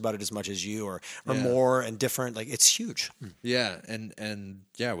that cares about it as much as you, or more and different, like, it's huge. Yeah, and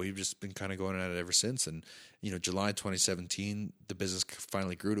we've just been kind of going at it ever since. And July 2017, the business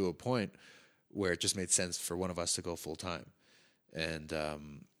finally grew to a point where it just made sense for one of us to go full time. And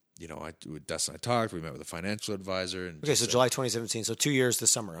Dustin and I talked. We met with a financial advisor. And so July 2017, so 2 years this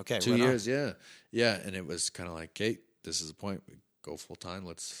summer. Okay, 2 years, yeah. And it was kind of like, hey, this is the point. We go full time.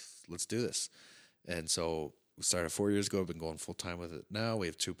 Let's do this. And so we started 4 years ago. We've been going full time with it now. We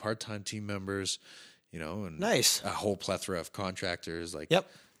have 2 part-time team members, and nice, a whole plethora of contractors, like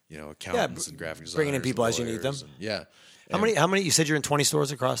accountants and graphic designers, bringing in people as you need them. How many? You said you're in 20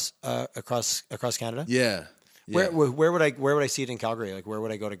 stores across Canada. Yeah. Where would I see it in Calgary? Like, where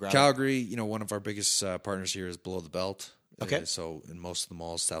would I go to grab Calgary? One of our biggest partners here is Below the Belt. Okay. So in most of the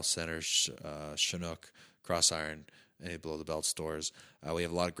malls, South Center, Chinook, Cross Iron, any Below the Belt stores. We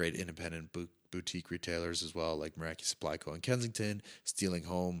have a lot of great independent boutique retailers as well, like Meraki Supply Co. in Kensington, Stealing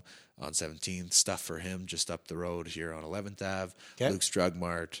Home on 17th, Stuff for Him just up the road here on 11th Ave, Luke's Drug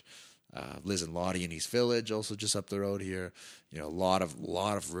Mart, Liz and Lottie in East Village, also just up the road here. A lot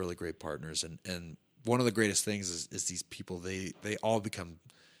of really great partners, and one of the greatest things is these people. They all become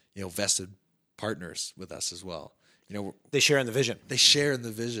vested partners with us as well. They share in the vision. They share in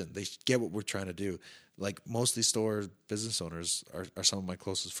the vision. They get what we're trying to do. Like, most of these store business owners are some of my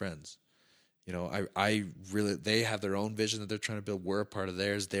closest friends. You know, I really, they have their own vision that they're trying to build. We're a part of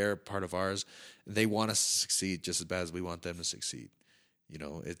theirs. They're a part of ours. They want us to succeed just as bad as we want them to succeed. You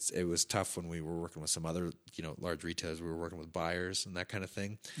know, it was tough when we were working with some other, you know, large retailers. We were working with buyers and that kind of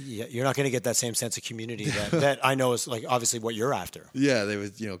thing. Yeah, you're not going to get that same sense of community that I know is like obviously what you're after. Yeah, they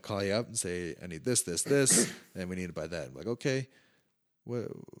would, you know, call you up and say, I need this, and we need to buy that. I'm like, okay,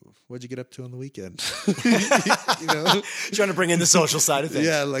 what'd you get up to on the weekend? You know, trying to bring in the social side of things.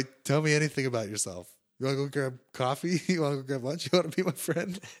 Yeah, like tell me anything about yourself. You want to go grab coffee? You want to go grab lunch? You want to be my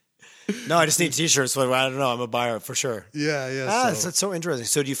friend? No, I just need T-shirts. So I don't know. I'm a buyer for sure. Yeah. That's so interesting.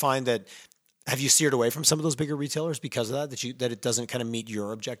 So do you find that, have you steered away from some of those bigger retailers because of that, that it doesn't kind of meet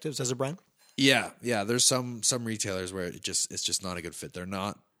your objectives as a brand? Yeah. There's some retailers where it's just not a good fit. They're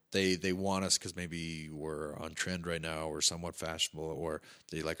not. They want us because maybe we're on trend right now, or somewhat fashionable, or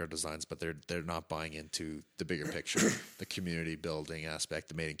they like our designs, but they're not buying into the bigger picture, the community building aspect,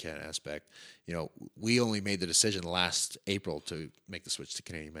 the Made in Canada aspect. You know, we only made the decision last April to make the switch to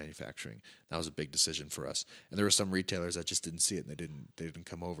Canadian manufacturing. That was a big decision for us, and there were some retailers that just didn't see it, and they didn't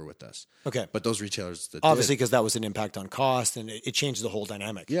come over with us. Okay, but those retailers that obviously because that was an impact on cost, and it changed the whole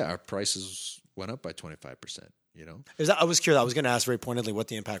dynamic. Yeah, our prices went up by 25%. You know, I was curious. I was going to ask very pointedly what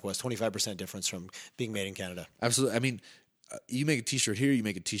the impact was. 25% difference from being made in Canada. Absolutely. I mean, you make a T-shirt here, you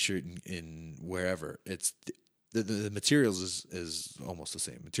make a T-shirt in wherever. It's the materials is almost the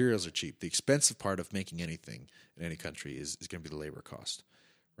same. Materials are cheap. The expensive part of making anything in any country is going to be the labor cost,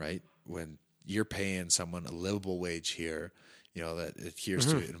 right? When you're paying someone a livable wage here, you know, that adheres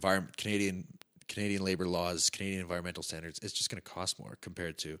to environment, Canadian labor laws, Canadian environmental standards, it's just going to cost more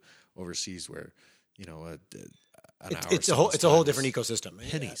compared to overseas where, you know, it's a whole different ecosystem.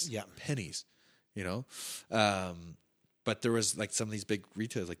 Pennies, you know. But there was like some of these big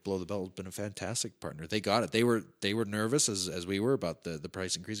retailers, like Below the Belt, has been a fantastic partner. They got it. They were nervous as we were about the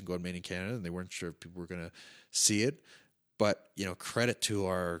price increase and going Made in Canada, and they weren't sure if people were going to see it. But you know, credit to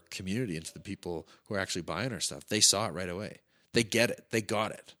our community and to the people who are actually buying our stuff. They saw it right away. They get it. They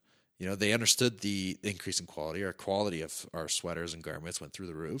got it. You know, they understood the increase in quality. Our quality of our sweaters and garments went through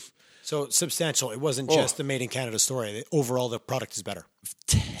the roof. So substantial. It wasn't just the Made in Canada story. Overall, the product is better.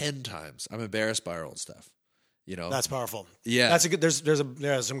 10 times. I'm embarrassed by our old stuff. You know, that's powerful. Yeah, that's a good.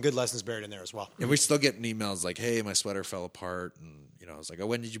 There's some good lessons buried in there as well. And we still get emails like, "Hey, my sweater fell apart," and you know, I was like, "Oh,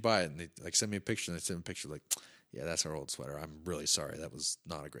 when did you buy it?" And they like send me a picture, and they send me a picture like, "Yeah, that's our old sweater. I'm really sorry. That was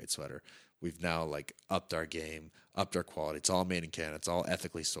not a great sweater. We've now like upped our game, upped our quality. It's all made in Canada. It's all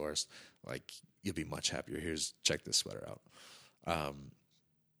ethically sourced. Like, you'll be much happier. Check this sweater out."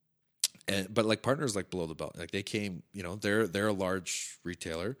 But like partners like Below the Belt, like they came, you know, they're a large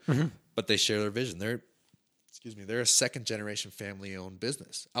retailer, but they share their vision. They're a second generation family owned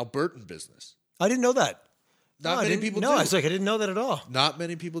business, Albertan business. I didn't know that. Not many people do. No, I was like, I didn't know that at all. Not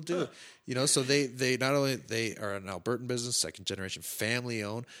many people do. You know, so they not only they are an Albertan business, second generation family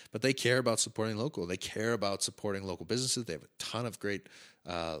owned, but they care about supporting local. They care about supporting local businesses. They have a ton of great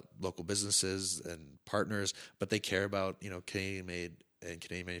local businesses and partners, but they care about, you know, Canadian made and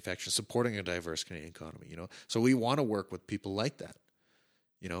Canadian manufacturing, supporting a diverse Canadian economy. You know, so we want to work with people like that.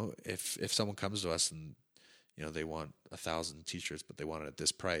 You know, if someone comes to us and, you know, they want 1,000 T-shirts, but they want it at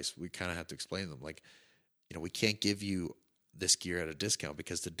this price, we kind of have to explain to them, like, you know, we can't give you this gear at a discount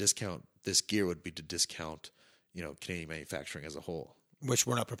because this gear would be to discount, you know, Canadian manufacturing as a whole. Which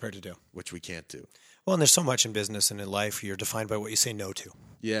we're not prepared to do. Which we can't do. Well, and there's so much in business and in life, you're defined by what you say no to.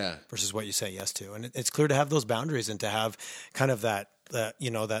 Yeah. Versus what you say yes to. And it's clear to have those boundaries and to have kind of that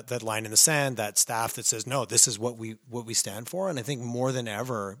line in the sand, that staff that says, no, this is what we stand for. And I think more than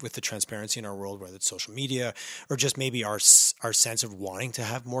ever with the transparency in our world, whether it's social media or just maybe our sense of wanting to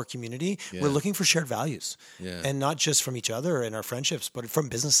have more community, we're looking for shared values. Yeah. And not just from each other and our friendships, but from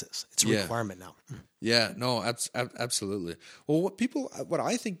businesses. It's a requirement now. Yeah, no, absolutely. Well, what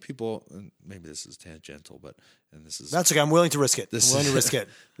I think people, and maybe this is tangential, that's okay. I'm willing to risk it. This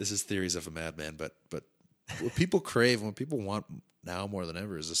is theories of a madman, but what people crave and what people want now more than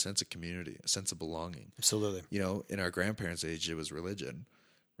ever is a sense of community, a sense of belonging. Absolutely. You know, in our grandparents' age, it was religion,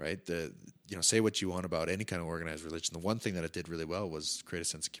 right? Say what you want about any kind of organized religion. The one thing that it did really well was create a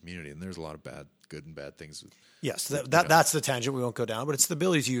sense of community, and there's a lot of good and bad things. Yes, that's the tangent we won't go down, but it's the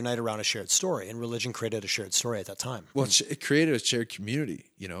ability to unite around a shared story, and religion created a shared story at that time. Well, it created a shared community,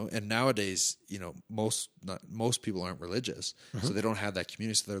 you know, and nowadays, you know, most people aren't religious, so they don't have that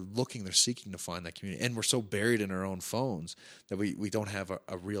community, so they're seeking to find that community, and we're so buried in our own phones that we don't have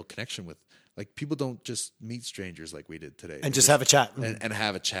a real connection with. Like, people don't just meet strangers like we did today. And just have a chat. And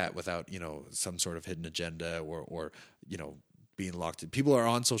have a chat without, you know, some sort of hidden agenda or you know, being locked in. People are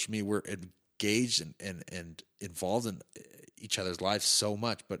on social media. We're engaged and involved in, each other's lives so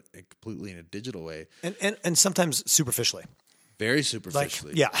much, but completely in a digital way. And sometimes superficially. Very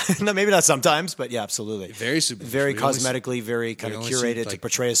superficially. Yeah. No, maybe not sometimes, but yeah, absolutely. Very superficially. Very cosmetically, very kind of curated to like,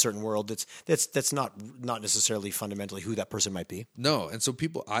 portray a certain world. That's not necessarily fundamentally who that person might be. No. And so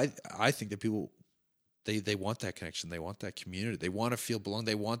people, I think that people, they want that connection. They want that community. They want to feel belong.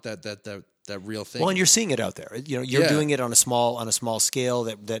 They want that real thing. Well, and you're seeing it out there. You're doing it on a small scale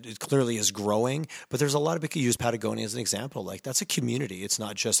that it clearly is growing. But there's a lot of people use Patagonia as an example. Like that's a community. It's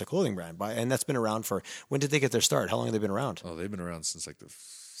not just a clothing brand. And that's been around for. When did they get their start? How long have they been around? Oh, they've been around since like the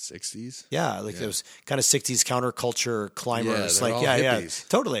 60s. Yeah, like those kind of 60s counterculture climbers. Yeah, like hippies.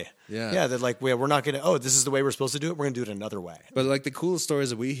 Totally. Yeah, they're like, we're not going to. Oh, this is the way we're supposed to do it. We're going to do it another way. But like the coolest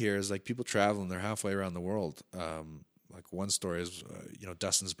stories that we hear is like people traveling. They're halfway around the world. Like one story is,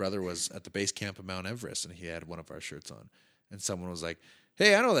 Dustin's brother was at the base camp of Mount Everest, and he had one of our shirts on, and someone was like,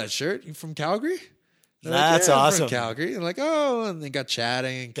 "Hey, I know that shirt. You from Calgary?" That's I'm awesome. from Calgary, and like, oh, and they got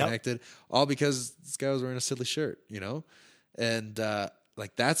chatting and connected, all because this guy was wearing a silly shirt, and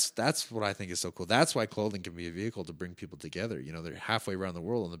like that's what I think is so cool. That's why clothing can be a vehicle to bring people together. They're halfway around the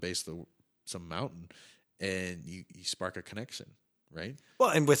world on the base of some mountain, and you spark a connection. Right.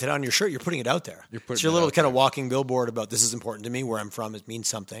 Well, and with it on your shirt, you're putting it out there. It's your little kind of walking billboard about this is important to me. Where I'm from, it means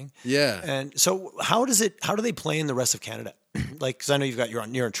something. Yeah. And so, how do they play in the rest of Canada? Like, because I know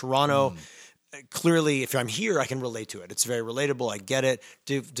you're in Toronto. Clearly, if I'm here, I can relate to it. It's very relatable. I get it.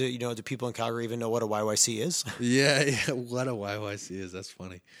 Do people in Calgary even know what a YYC is? Yeah. What a YYC is. That's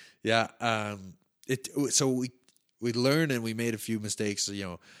funny. Yeah. So we learned and we made a few mistakes.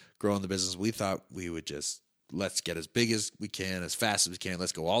 Growing the business, we thought we would just. Let's get as big as we can, as fast as we can.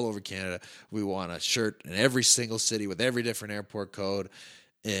 Let's go all over Canada. We want a shirt in every single city with every different airport code.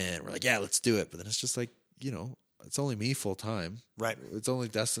 And we're like, yeah, let's do it. But then it's just like, it's only me full time. Right. It's only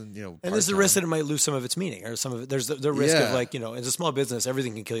Dustin, And part-time. there's the risk that it might lose some of its meaning, or some of it. There's the risk of like, as a small business,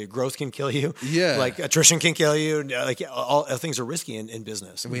 everything can kill you. Growth can kill you. Yeah. Like attrition can kill you. Like all things are risky in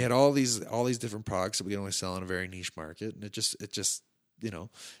business. And we had all these different products that we could only sell in a very niche market. And it just it just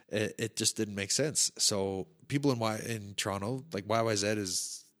didn't make sense. So people in Toronto, like YYZ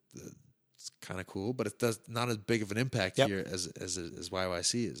is it's kind of cool, but it does not as big of an impact here as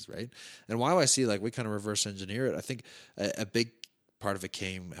YYC is, right? And YYC, like we kind of reverse engineer it. I think a big part of it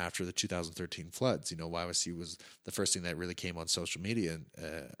came after the 2013 floods. YYC was the first thing that really came on social media,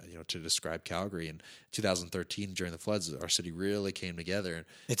 to describe Calgary. In 2013, during the floods, our city really came together. And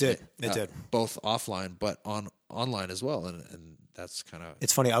it did both offline, but online as well. And that's kind of.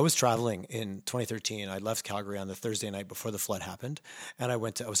 It's funny. I was traveling in 2013. I left Calgary on the Thursday night before the flood happened, and I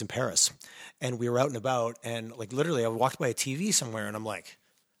was in Paris, and we were out and about, and like literally, I walked by a TV somewhere, and I'm like.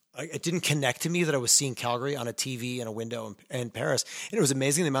 It didn't connect to me that I was seeing Calgary on a TV in a window in Paris. And it was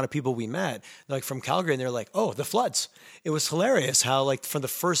amazing the amount of people we met, like from Calgary, and they're like, oh, the floods. It was hilarious how, like, for the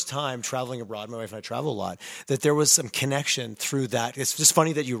first time traveling abroad, my wife and I travel a lot, that there was some connection through that. It's just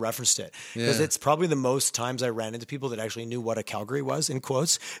funny that you referenced it because it's probably the most times I ran into people that actually knew what a Calgary was, in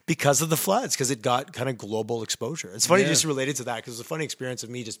quotes, because of the floods, because it got kind of global exposure. It's funny just related to that because it was a funny experience of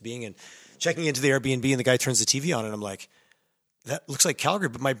me just checking into the Airbnb and the guy turns the TV on and I'm like, that looks like Calgary,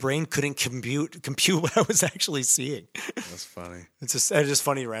 but my brain couldn't compute what I was actually seeing. That's funny. It's just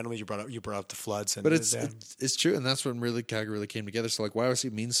funny. Randomly, you brought up the floods, but it's true, and that's when really Calgary really came together. So like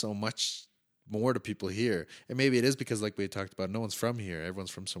YYC means so much more to people here, and maybe it is because like we talked about, no one's from here.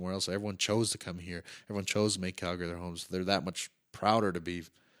 Everyone's from somewhere else. So everyone chose to come here. Everyone chose to make Calgary their home. So they're that much prouder to be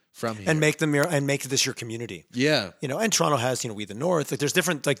from here and make this your community. Yeah. And Toronto has, We the North. Like there's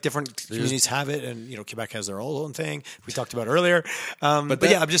different communities have it, and Quebec has their own thing we talked about earlier. But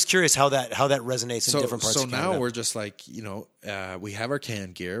I'm just curious how that resonates in different parts of Canada. So now we're just like, we have our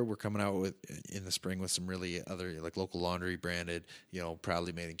canned gear. We're coming out in the spring with some really other like local laundry branded,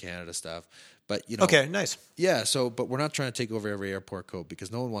 proudly made in Canada stuff. But okay, nice. Yeah, but we're not trying to take over every airport code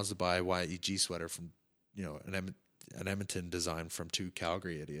because no one wants to buy a YEG sweater from, an Edmonton design from two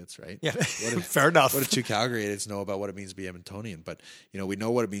Calgary idiots, right? Yeah, fair enough. What do two Calgary idiots know about what it means to be Edmontonian? But, we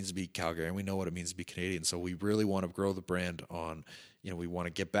know what it means to be Calgary and we know what it means to be Canadian. So we really want to grow the brand on, we want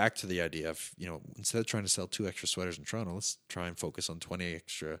to get back to the idea of, instead of trying to sell 2 extra sweaters in Toronto, let's try and focus on 20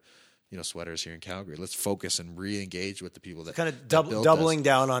 extra sweaters here in Calgary. Let's focus and re-engage with the people that kind of doubling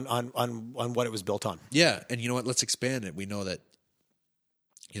down on what it was built on. Yeah, and you know what? Let's expand it. We know that,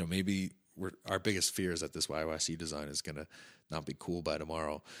 maybe our biggest fear is that this YYC design is going to not be cool by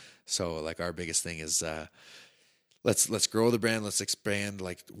tomorrow. So like our biggest thing is let's grow the brand. Let's expand.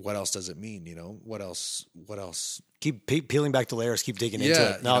 Like what else does it mean? What else? Keep peeling back the layers. Keep digging into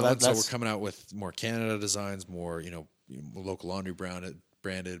it. So we're coming out with more Canada designs, more local laundry branded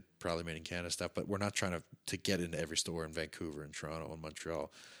branded, probably made in Canada stuff, but we're not trying to get into every store in Vancouver and Toronto and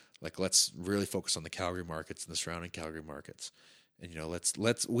Montreal. Like, let's really focus on the Calgary markets and the surrounding Calgary markets. And,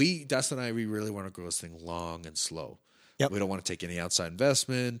 Dustin and I, we really want to grow this thing long and slow. Yep. We don't want to take any outside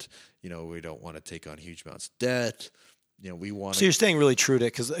investment. We don't want to take on huge amounts of debt. We want. So you're staying really true to,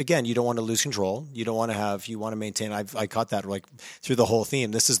 because again, you don't want to lose control. You don't want to you want to maintain. I caught that like through the whole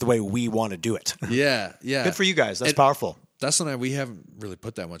theme. This is the way we want to do it. Yeah. Yeah. Good for you guys. That's powerful. Dustin and I, we haven't really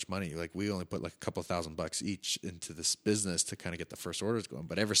put that much money. Like, we only put like a couple $1,000 each into this business to kind of get the first orders going.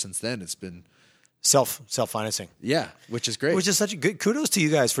 But ever since then, it's been self-financing. Yeah, which is great. Which is such a good kudos to you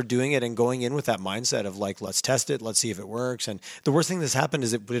guys for doing it and going in with that mindset of like, let's test it, let's see if it works. And the worst thing that's happened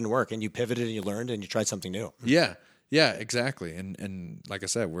is it didn't work, and you pivoted and you learned and you tried something new. Yeah, exactly. And like I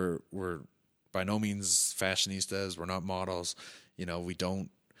said, we're by no means fashionistas. We're not models.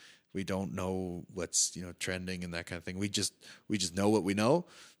 We don't know what's trending and that kind of thing. We just know what we know,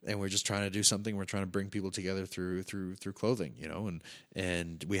 and we're just trying to do something. We're trying to bring people together through clothing,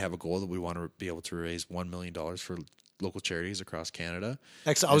 and we have a goal that we want to be able to raise $1 million for local charities across Canada.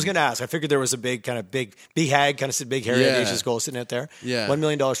 Excellent. I was going to ask. I figured there was a big big hag, kind of big hairy audacious goal sitting out there. Yeah, $1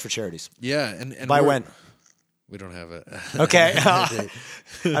 million for charities. Yeah, and by when? We don't have it. Okay.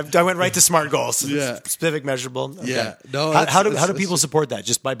 I went right to SMART goals. Yeah. Specific, measurable. Okay. Yeah. No. How do people support that?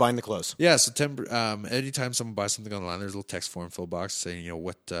 Just by buying the clothes? Yeah. September. Anytime someone buys something online, there's a little text form fill box saying,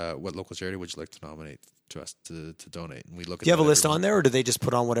 what local charity would you like to nominate to us to donate? And we look at. Do you have a list on there, or do they just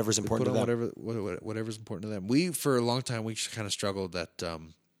put on whatever's important to them? Whatever's important to them. We, for a long time, we kind of struggled that,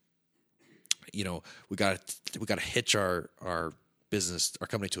 we got to hitch our business, our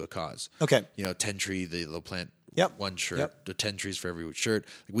company, to a cause. Okay. 10 Tree, they'll plant one shirt. Yep. The 10 trees for every shirt.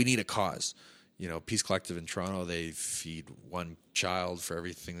 We need a cause. Peace Collective in Toronto, they feed one child for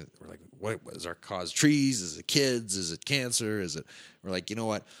everything. We're like, what is our cause? Trees? Is it kids? Is it cancer? We're like, you know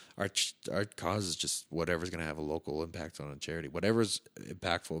what? Our cause is just whatever's going to have a local impact on a charity. Whatever's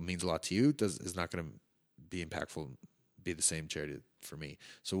impactful means a lot to you is not going to be impactful, be the same charity for me.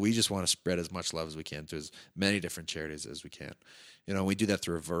 So we just want to spread as much love as we can to as many different charities as we can. We do that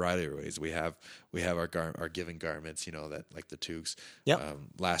through a variety of ways. We have our giving garments, that, like the toques. Yep.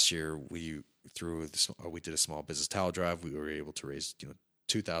 Last year we did a small business towel drive. We were able to raise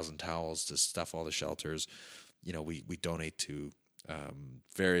 2,000 towels to stuff all the shelters. We donate to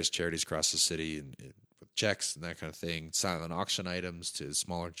various charities across the city and with checks and that kind of thing. Silent auction items to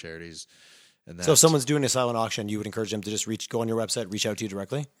smaller charities. So if someone's doing a silent auction, you would encourage them to just go on your website, reach out to you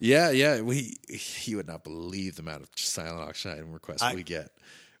directly? Yeah. You would not believe the amount of silent auction item requests we get.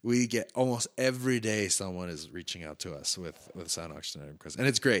 We get almost every day someone is reaching out to us with silent auction item requests, and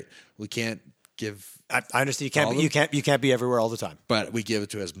it's great. We can't give. I understand you can't be everywhere all the time, but we give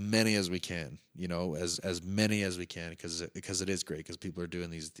it to as many as we can. As many as we can because it is great, because people are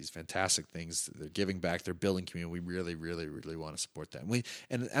doing these fantastic things. They're giving back. They're building community. We really, really, really want to support that.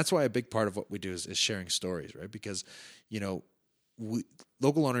 And that's why a big part of what we do is sharing stories, right? Because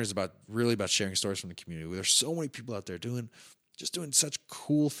local owner is about sharing stories from the community. There's so many people out there doing such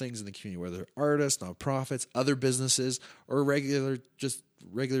cool things in the community, whether they're artists, nonprofits, other businesses, or regular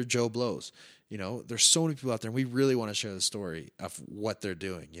Joe Blows. There's so many people out there, and we really want to share the story of what they're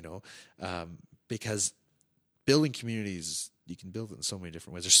doing, because building communities, you can build it in so many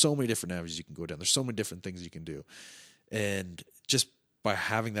different ways. There's so many different avenues you can go down. There's so many different things you can do. And just by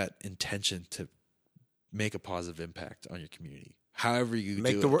having that intention to make a positive impact on your community, however you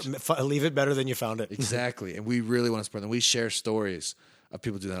leave it better than you found it. Exactly. And we really want to support them. We share stories of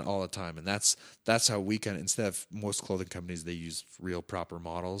people do that all the time. And that's how we can, instead of most clothing companies, they use real proper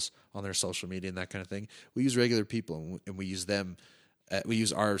models on their social media and that kind of thing. We use regular people, and we use them. We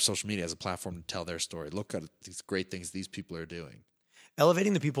use our social media as a platform to tell their story. Look at these great things these people are doing.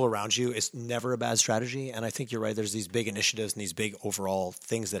 Elevating the people around you is never a bad strategy. And I think you're right. There's these big initiatives and these big overall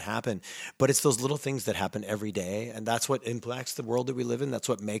things that happen, but it's those little things that happen every day. And that's what impacts the world that we live in. That's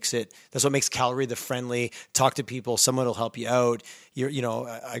what makes Calgary the friendly, talk to people. Someone will help you out.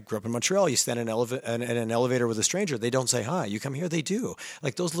 I grew up in Montreal. You stand in an elevator with a stranger. They don't say hi. You come here, they do.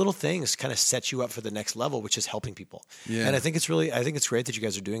 Like, those little things kind of set you up for the next level, which is helping people. Yeah. And I think it's great that you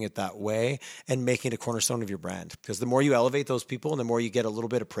guys are doing it that way and making it a cornerstone of your brand, because the more you elevate those people and the more you get a little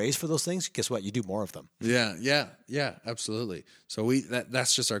bit of praise for those things, guess what? You do more of them. Yeah, absolutely. So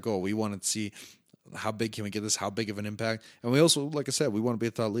that's just our goal. We want to see how big can we get this, how big of an impact. And we also, like I said, we want to be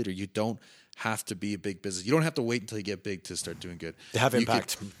a thought leader. You don't have to be a big business. You don't have to wait until you get big to start doing good. To have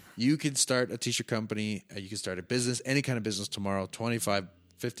impact. You can start a t-shirt company. You can start a business, any kind of business tomorrow, $25,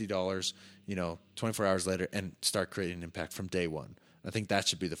 $50, 24 hours later, and start creating an impact from day one. I think that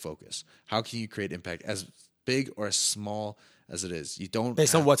should be the focus. How can you create impact as big or as small as it is. You don't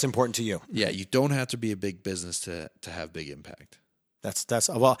based on what's important to you. Yeah, you don't have to be a big business to have big impact. That's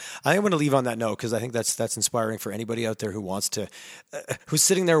well. I think I'm going to leave on that note because I think that's inspiring for anybody out there who wants to, who's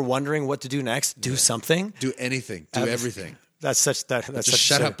sitting there wondering what to do next. Do something. Do anything. Do everything. That's just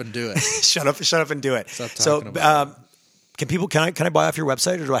shut up and do it. shut up and do it. So, can I buy off your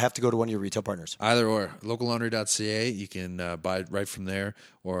website, or do I have to go to one of your retail partners? Either or. Locallaundry.ca. You can buy it right from there,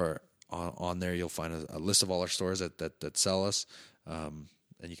 or on there you'll find a list of all our stores that sell us.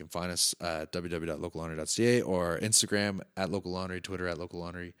 And you can find us at www.locallaundry.ca or Instagram at Local Laundry, Twitter at Local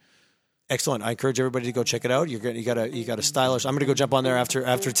Laundry. Excellent. I encourage everybody to go check it out. You got a stylish. I'm going to go jump on there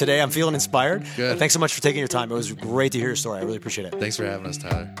after today. I'm feeling inspired. Good. Thanks so much for taking your time. It was great to hear your story. I really appreciate it. Thanks for having us,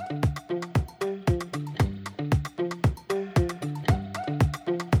 Tyler.